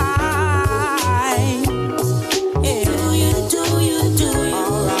sometimes. Yeah. Do you?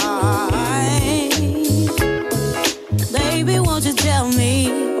 Alright. Baby, won't you tell me?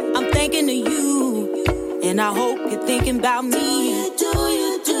 I'm thinking of you, and I hope you're thinking about me. Do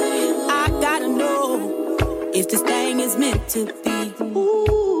you? I gotta know if this thing is meant to be.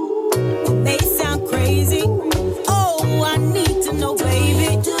 It may sound crazy. Oh, I need to know,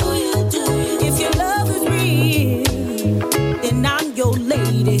 baby. Do you? If your love is real, then I'm your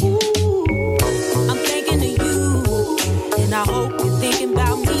lady. I'm thinking of you, and I hope you're thinking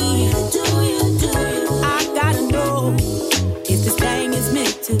about me. Do you? I gotta know if this thing is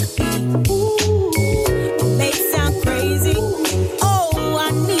meant to be. It may sound crazy. Oh,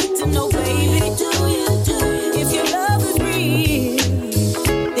 I need to know, baby. Do you? If your love is real,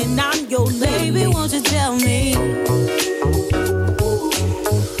 then I'm your lady. Won't you tell me?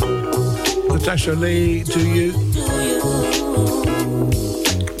 Natasha Lee, do you?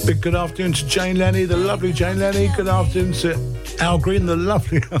 Big good afternoon to Jane Lenny, the lovely Jane Lenny. Good afternoon to Al Green, the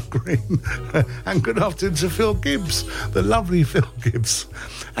lovely Al Green. And good afternoon to Phil Gibbs, the lovely Phil Gibbs.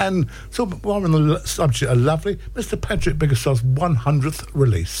 And so while we're on the subject of lovely, Mr. Patrick Biggerstow's 100th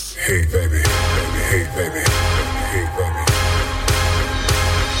release. Hey, baby, baby, hey, baby, hey, baby.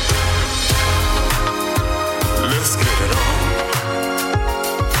 Let's get it on.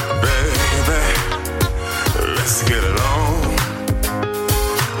 Let's get it on.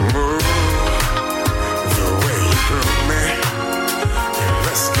 Move the way you do me.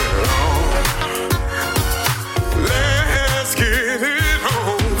 Let's get it on. Let's get it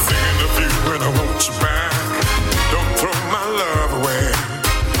on. Thinking of you when I want you back. Don't throw my love away.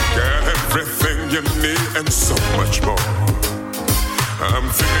 Got everything you need and so much more. I'm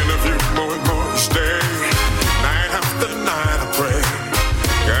thinking of you more and more each day. Night after night I pray.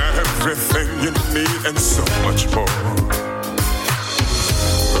 Got everything you need and so much more.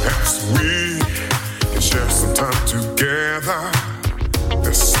 Perhaps we can share some time together.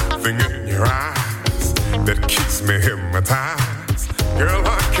 There's something in your eyes that keeps me hypnotized. Girl,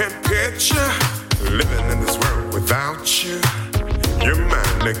 I can't picture living in this world without you. You're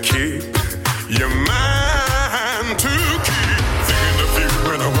mine to keep. You're mine to keep. Thinking of you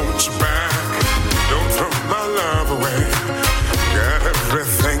when I want you back. Don't throw my love away. Got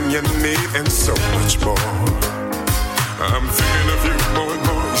everything you need and so much more. I'm thinking of you more and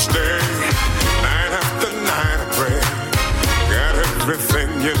more each day. Night after night I pray. Got everything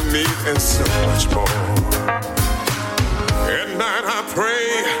you need and so much more. At night I pray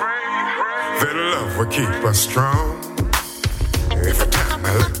that love will keep us strong. Every time I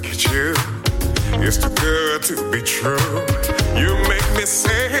look at you, it's too good to be true. You make me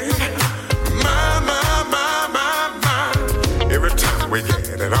say, my, my, my, my, my. Every time we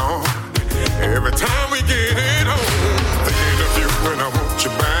get it on, every time we get it on. Thinking of you when I want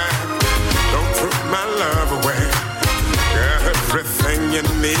you back. Don't throw my love away. Got everything you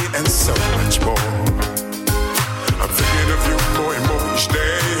need and so much more. I'm thinking of you more and more each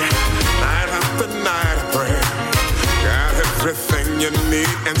day. Night after night I pray. Got everything you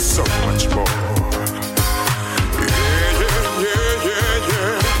need and so much more. Yeah, yeah, yeah, yeah,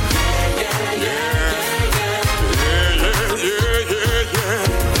 yeah.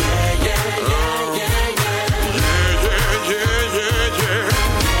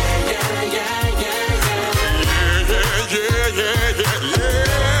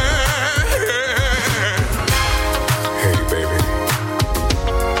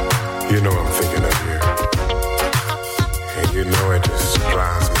 You know I'm thinking of you. And you know it just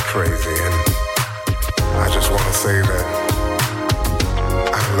drives me crazy. And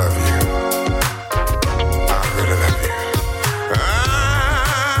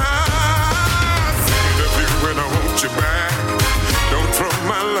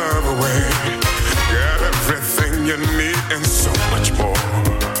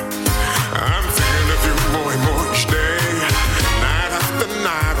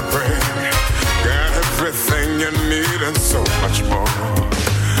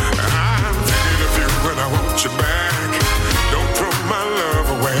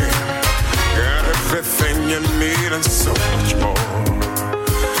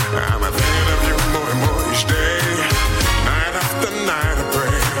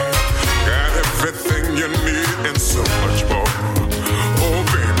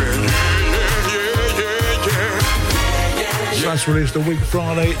That's released a week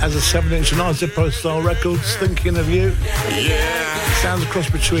Friday as a 7-inch on Izippo Style Records. Thinking of You. Yeah. Sounds a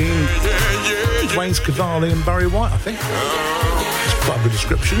cross between Dwayne Cavalli and Barry White, I think. It's quite a good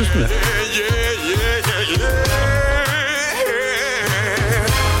description, isn't it?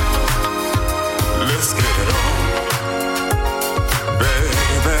 Let's get it on,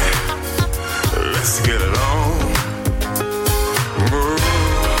 baby. Let's get it on.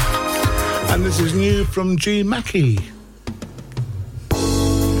 Move. And this is new from G Mackey.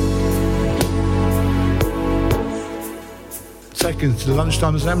 Taken to the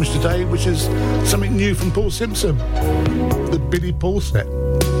lunchtime sandwich today, which is something new from Paul Simpson, the Billy Paul set.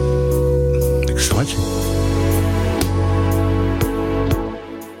 Exciting.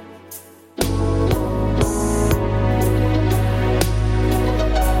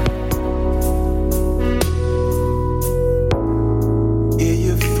 Hear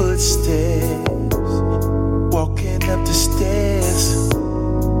your footsteps walking up the stairs.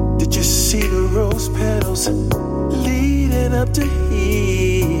 Did you see the rose petals leading up to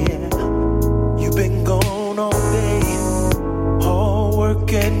here? You've been gone all day, all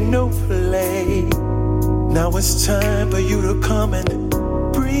work and no play. Now it's time for you to come and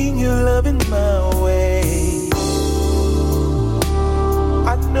bring your loving my way.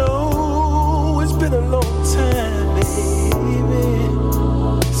 I know it's been a long time, baby,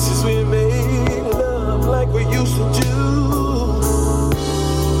 since we made love like we used to do.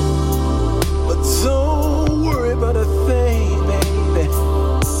 But don't worry about a thing, baby,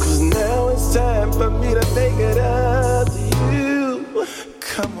 'cause now it's time for me to make it up to you.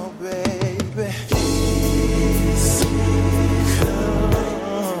 Come on, baby. Please,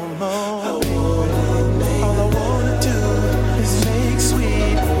 come on, baby. All I wanna do is make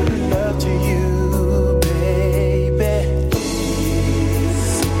sweet love to you, baby.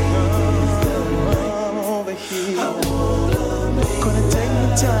 Please, come over here. Gonna take my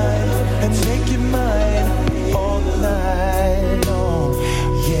time and make you mine all night long.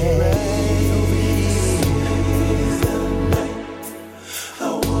 Yeah, right over here.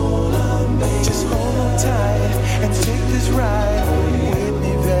 Just hold on tight and take this ride with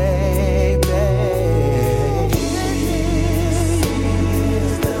me, baby.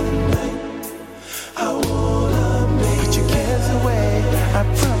 Put your cares away. I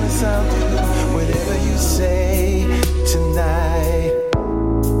promise I'll do whatever you say tonight.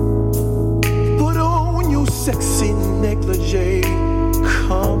 Put on your sexy negligee.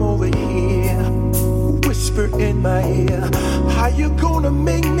 Come over here. Whisper in my ear. How you gonna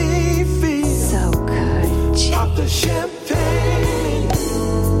make me feel? So good. Pop the champagne.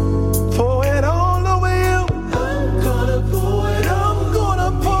 Pour it all over you. I'm gonna pour it. I'm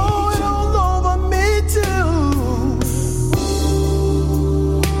gonna pour it all over me too.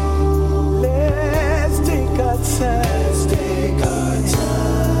 Let's take our time. Let's take our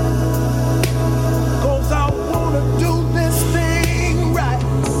time. 'Cause I wanna do this thing right.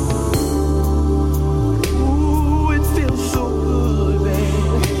 Ooh, it feels so good, baby.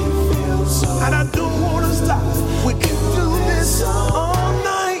 It feels so good. And I don't wanna stop. We can do this all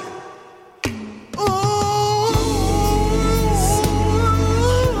night. Ooh.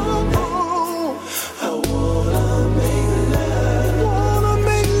 I wanna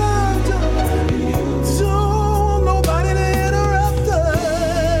make love to you. Don't nobody to interrupt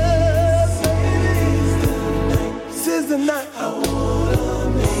us. This is the night. I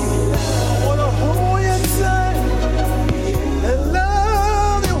wanna hold you tight and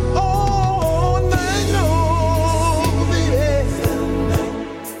love you all night long, baby.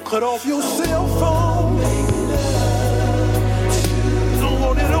 Cut off your cell phone. Don't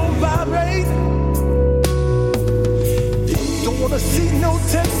want it on vibrate. Don't wanna see no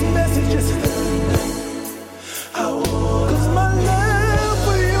text messages. 'Cause my love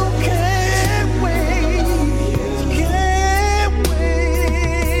for you can't wait. Can't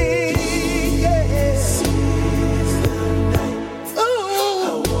wait. Yeah.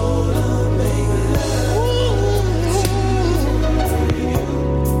 Ooh.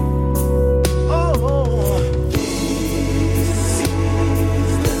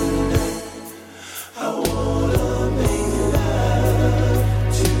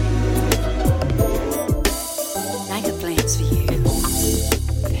 I got plans for you.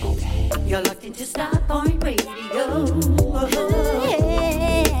 You're locked into Starpoint Radio.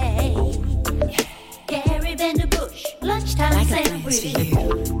 Hey. Gary Vanderbush, lunchtime sandwich.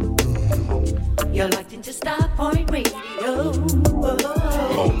 You're locked into Starpoint Radio.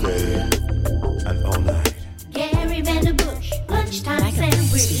 All day and all night. Gary Vanderbush, lunchtime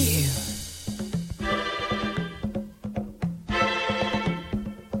sandwich.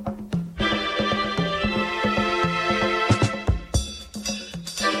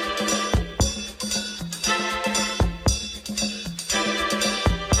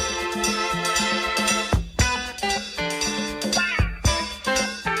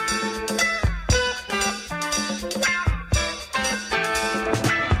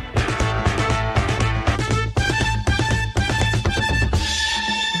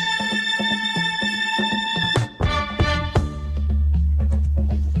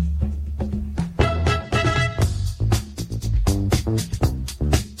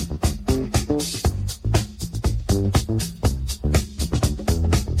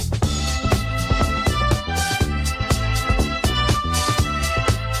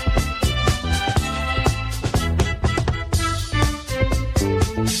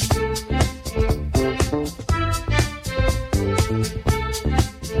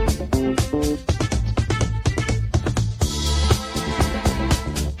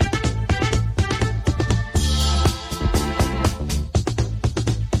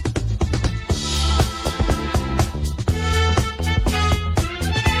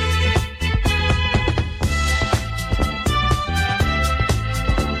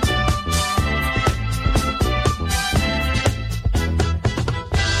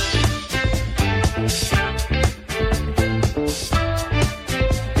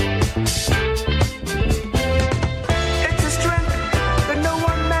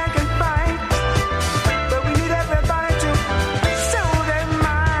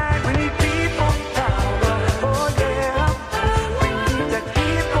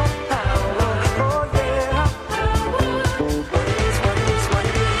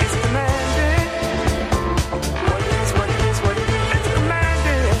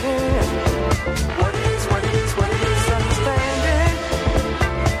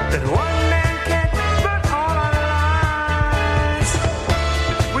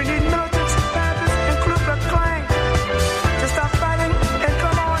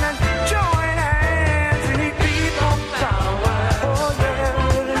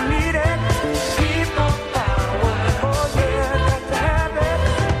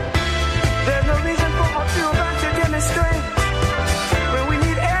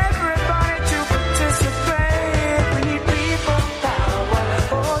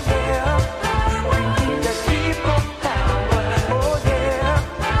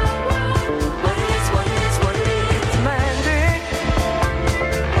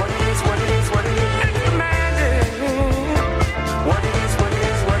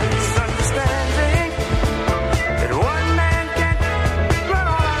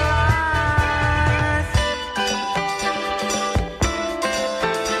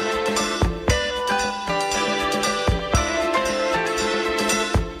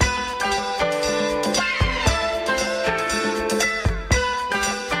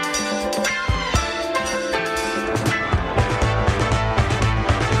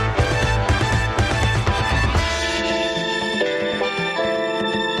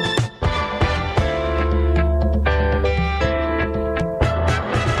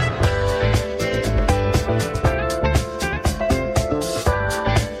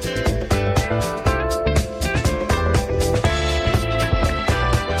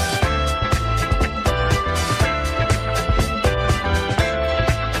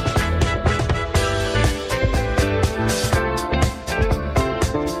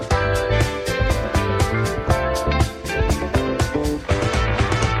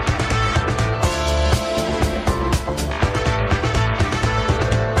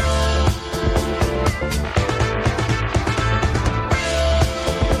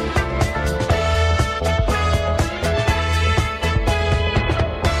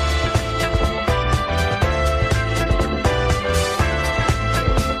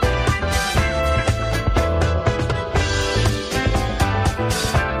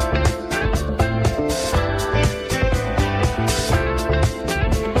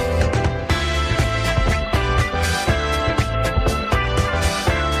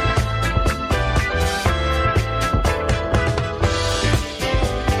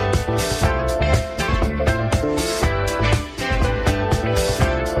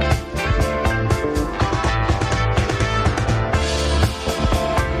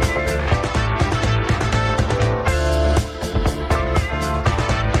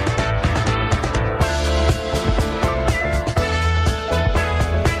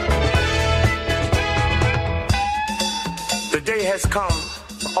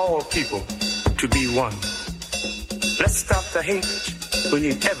 all people to be one. Let's stop the hate. We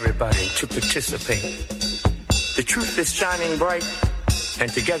need everybody to participate. The truth is shining bright,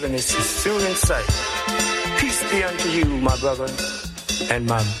 and togetherness is soon in sight. Peace be unto you, my brother, and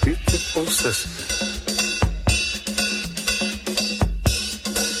my beautiful sister.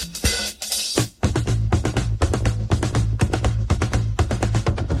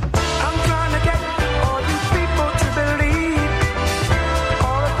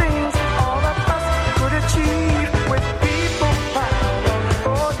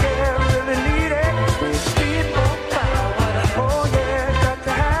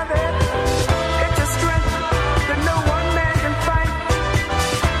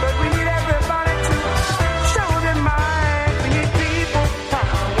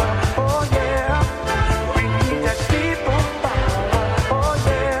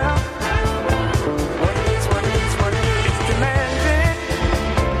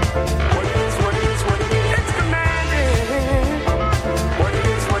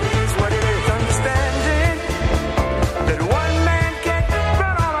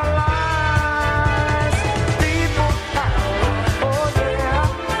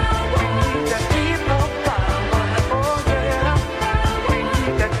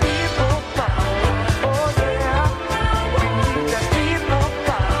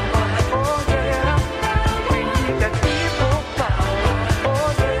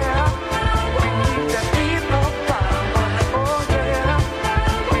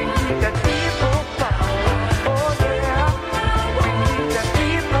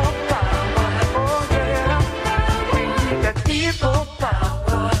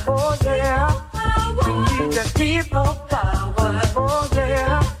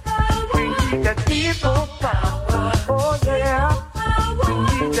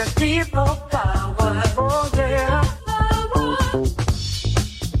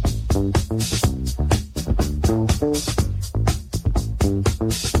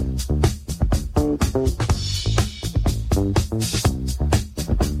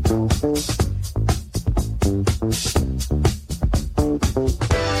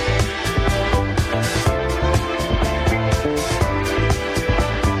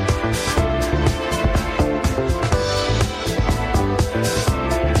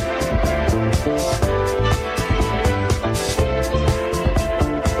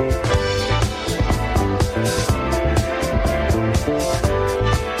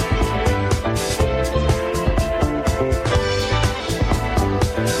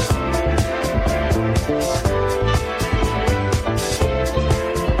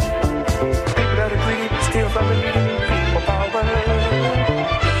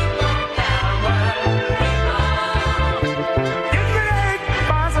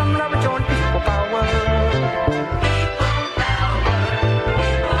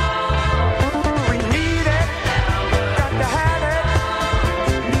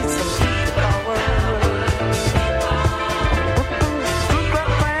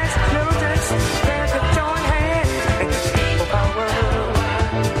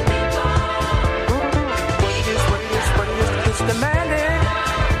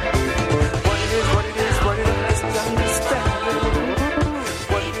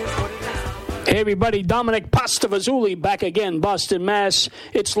 Everybody, Dominic Pastavazuli back again, Boston, Mass.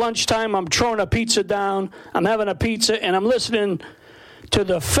 It's lunchtime. I'm throwing a pizza down. I'm having a pizza, and I'm listening to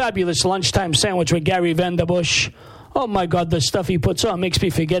the fabulous Lunchtime Sandwich with Gary Vanderbush. Oh, my God, the stuff he puts on makes me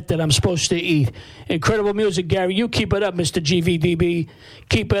forget that I'm supposed to eat. Incredible music, Gary. You keep it up, Mr. GVDB.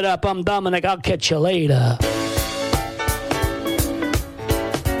 Keep it up. I'm Dominic. I'll catch you later.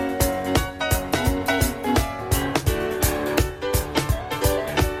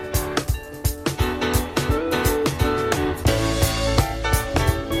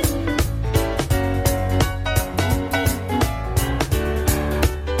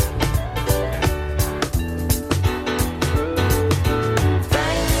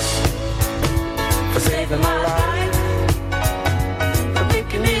 Saving my life, for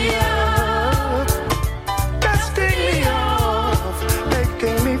picking me up.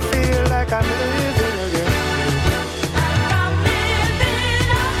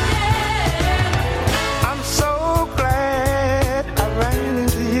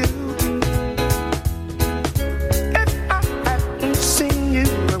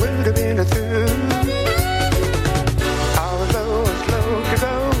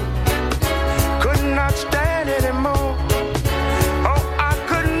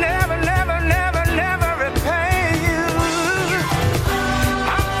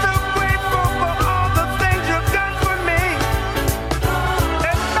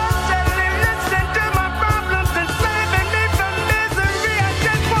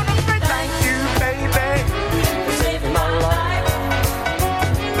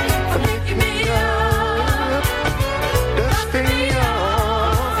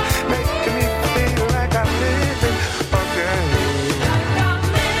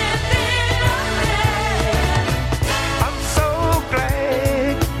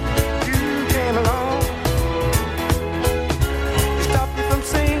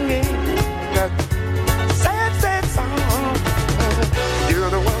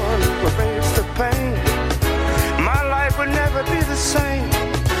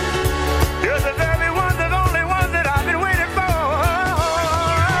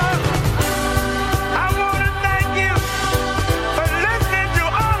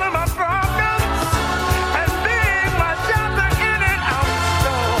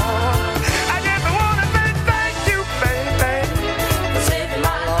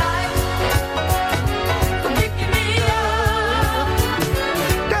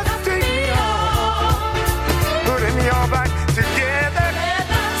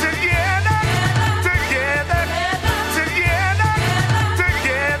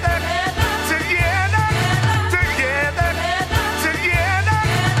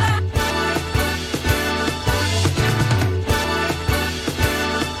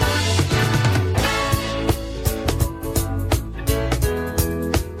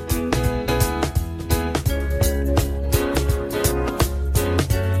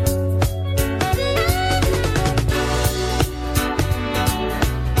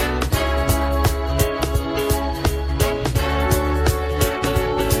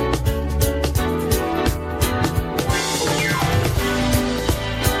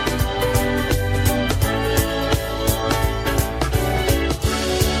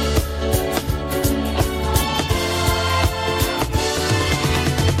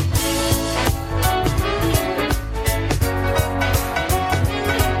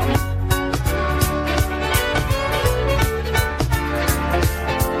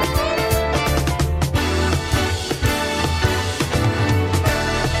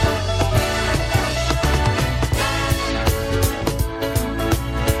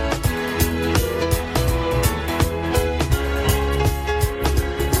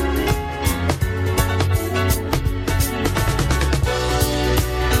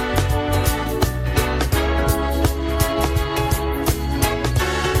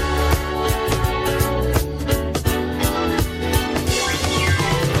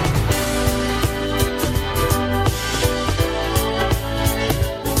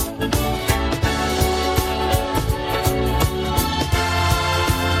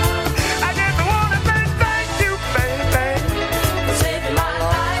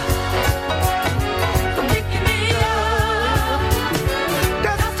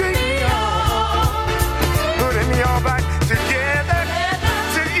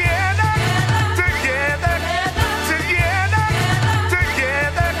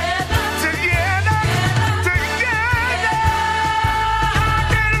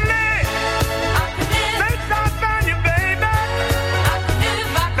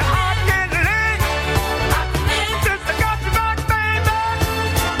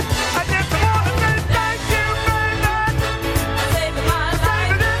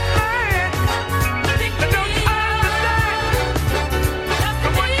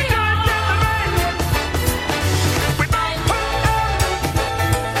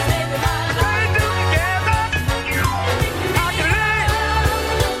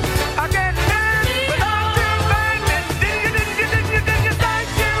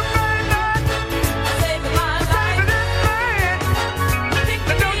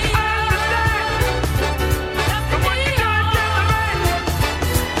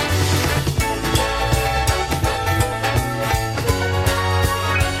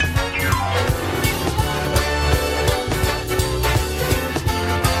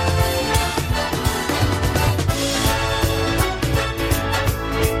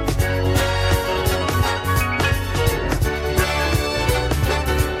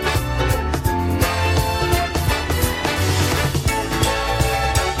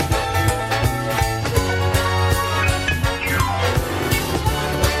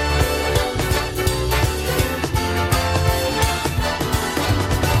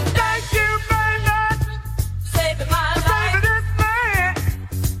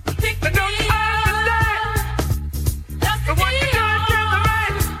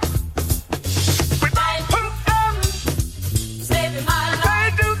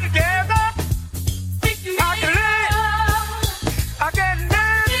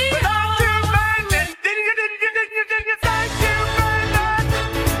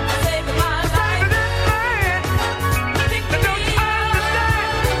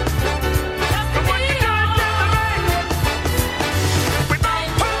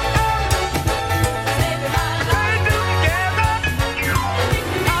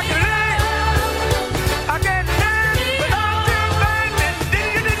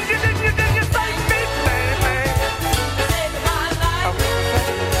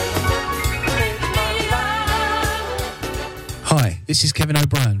 this is Kevin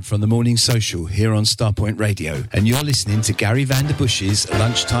O'Brien from the Morning Social here on Starpoint Radio, and you're listening to Gary Vanderbush's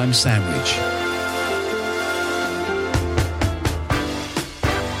Lunchtime Sandwich.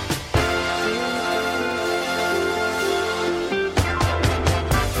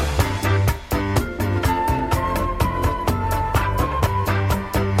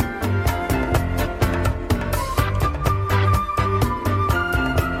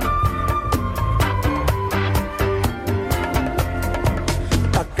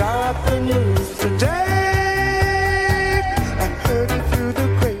 I got the news today. I heard it through the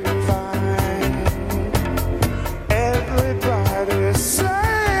grapevine. Everybody says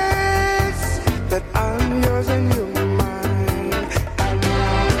that I'm yours and you're mine. And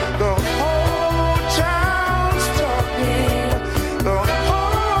now the whole town's talking. The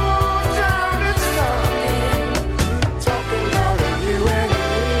whole town is talking about you and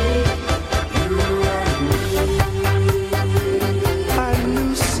me, you and me. I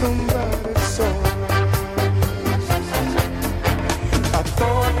knew somebody saw. I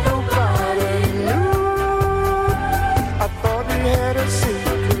thought nobody knew. I thought we had a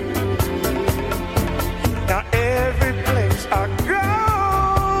secret. Now every place I go,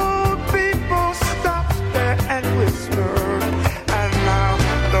 people stop there and whisper. And now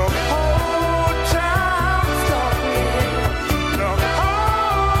the whole town's talking. The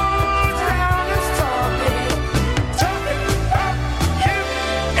whole town is talking. Talking about you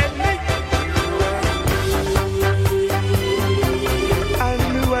and me. I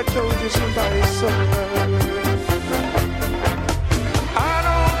knew I'd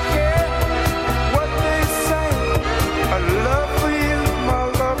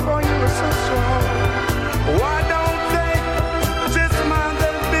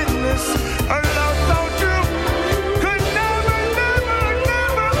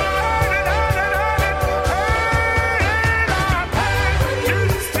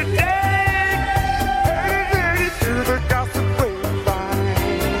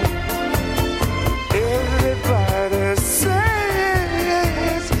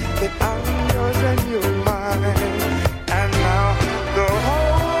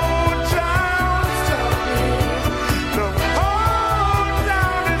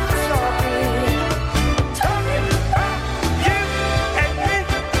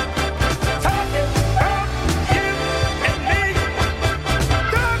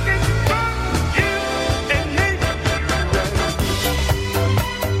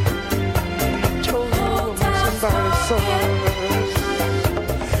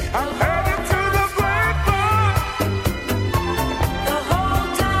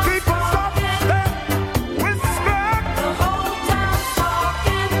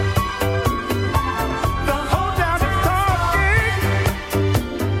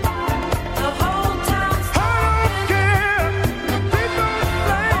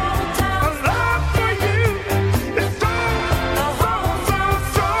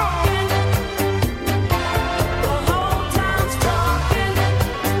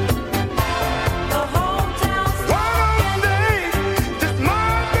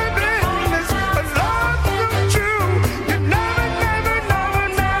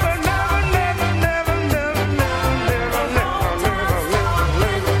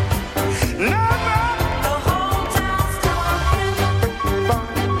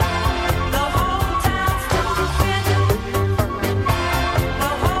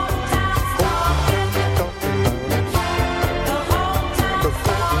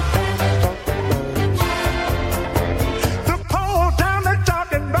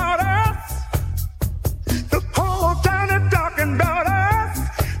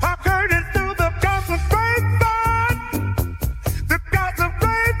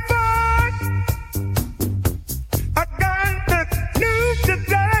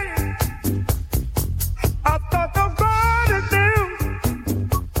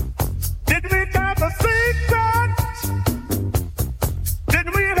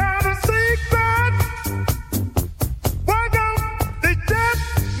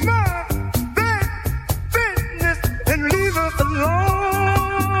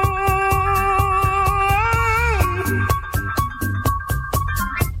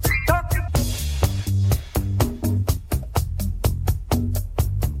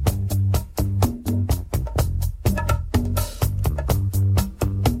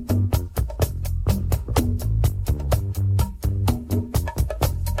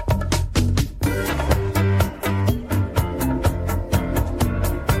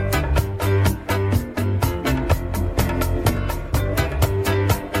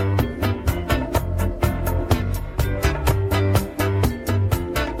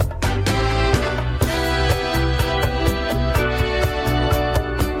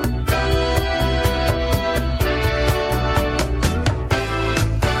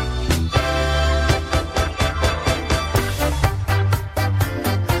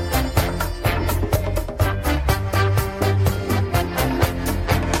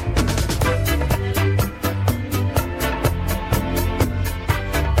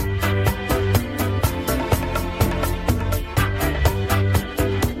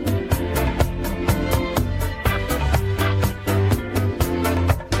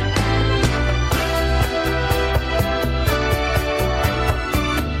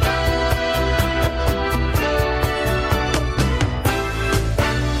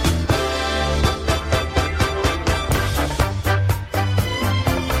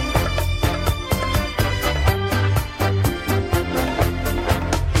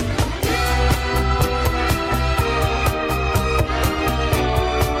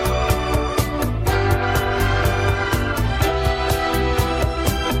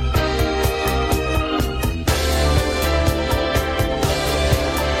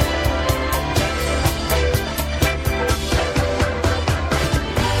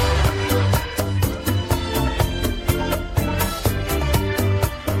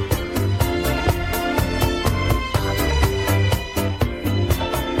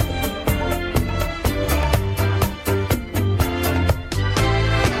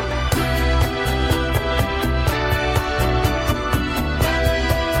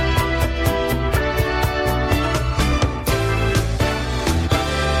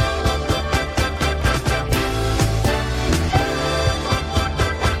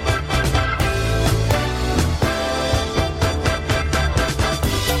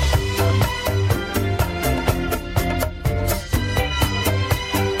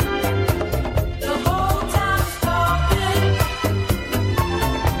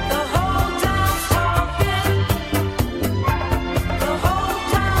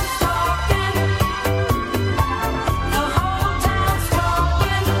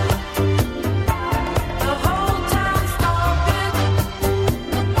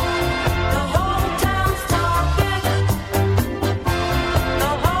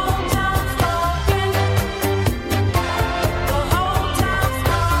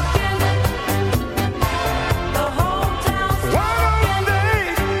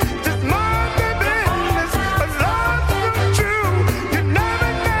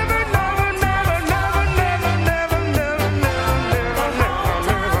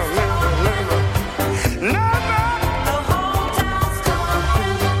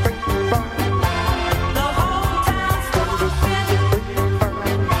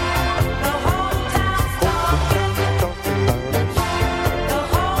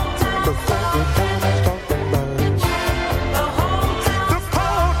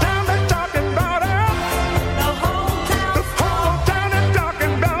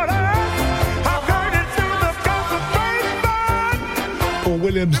Paul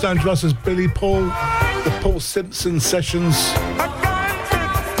Williams, known to us as Billy Paul, the Paul Simpson Sessions.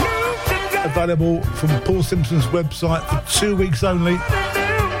 Available from Paul Simpson's website for 2 weeks only.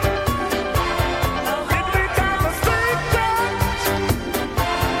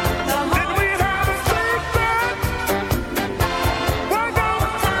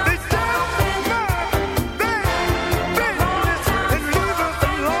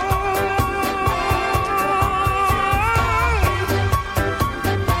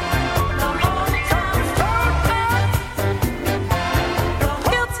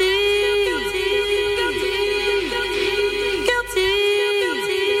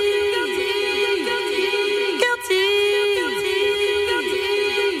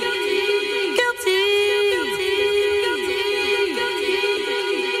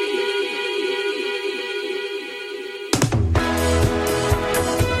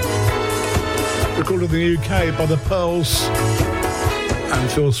 Recorded in the UK by the Pearls,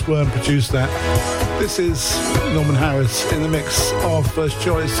 and Phil Squirm produced that. This is Norman Harris in the mix of First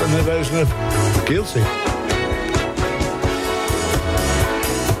Choice and their version of Guilty.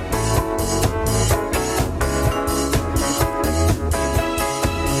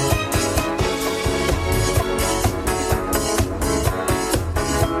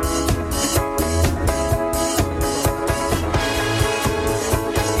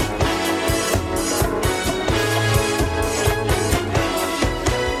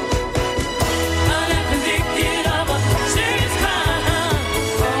 Convicted of a serious crime,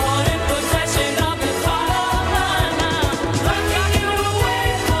 caught in possession of his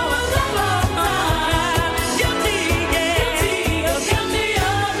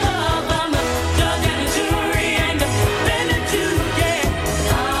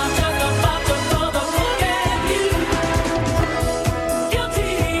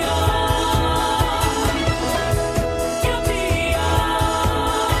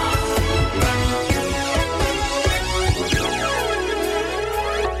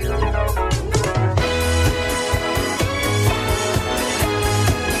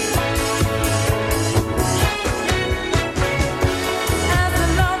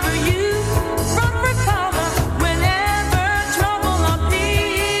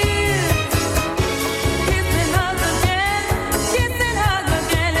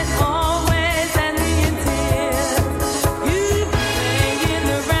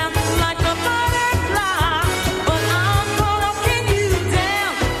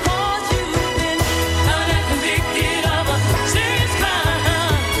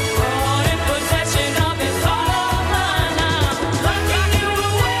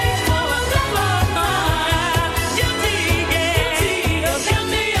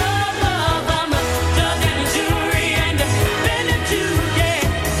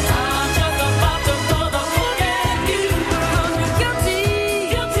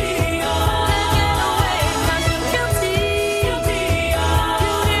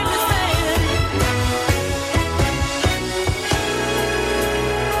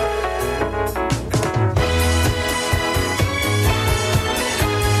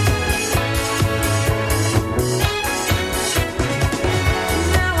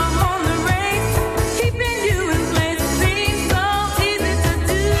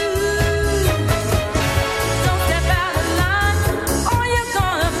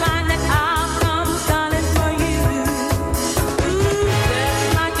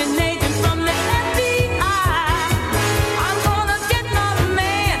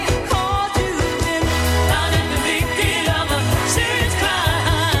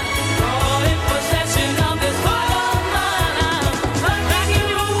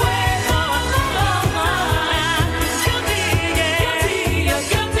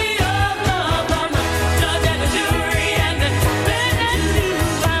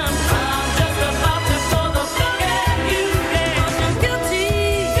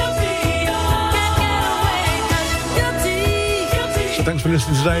Thanks for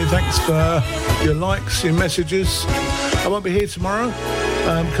listening today. Thanks for your likes, your messages. I won't be here tomorrow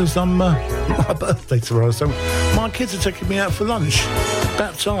because I'm my birthday tomorrow. So my kids are taking me out for lunch.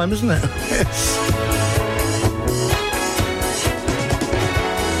 About time, isn't it? Yes.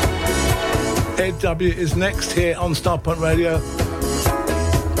 Ed W is next here on Starpoint Radio.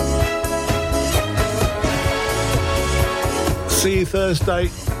 See you Thursday.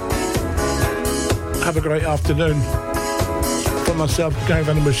 Have a great afternoon. From myself, Gary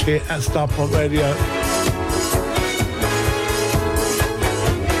Vandenbush here at Starpoint Radio.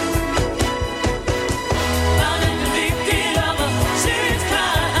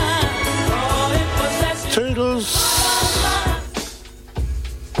 Toodles.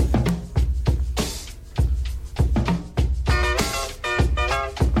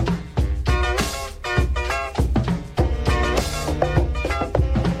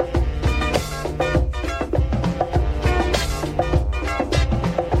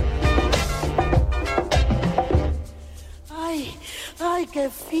 qué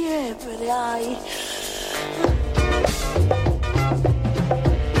fiebre hay.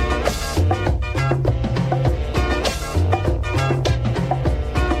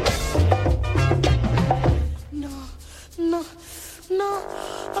 No,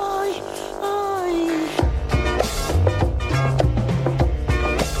 ay, ay.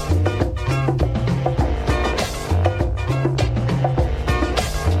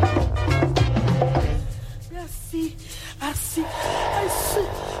 Así, así, así,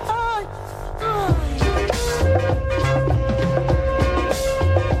 ay,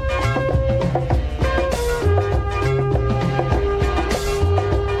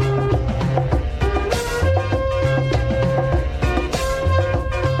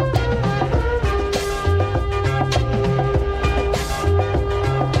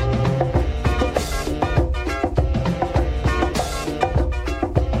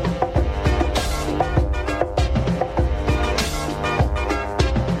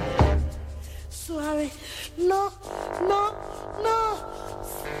 suave, no, no, no.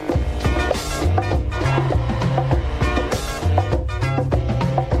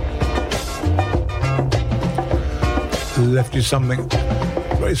 Left you something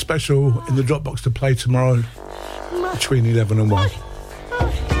very special in the Dropbox to play tomorrow between 11 and 1.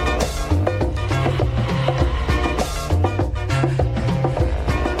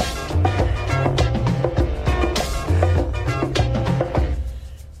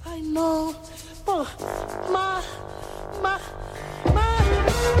 I know, oh, my.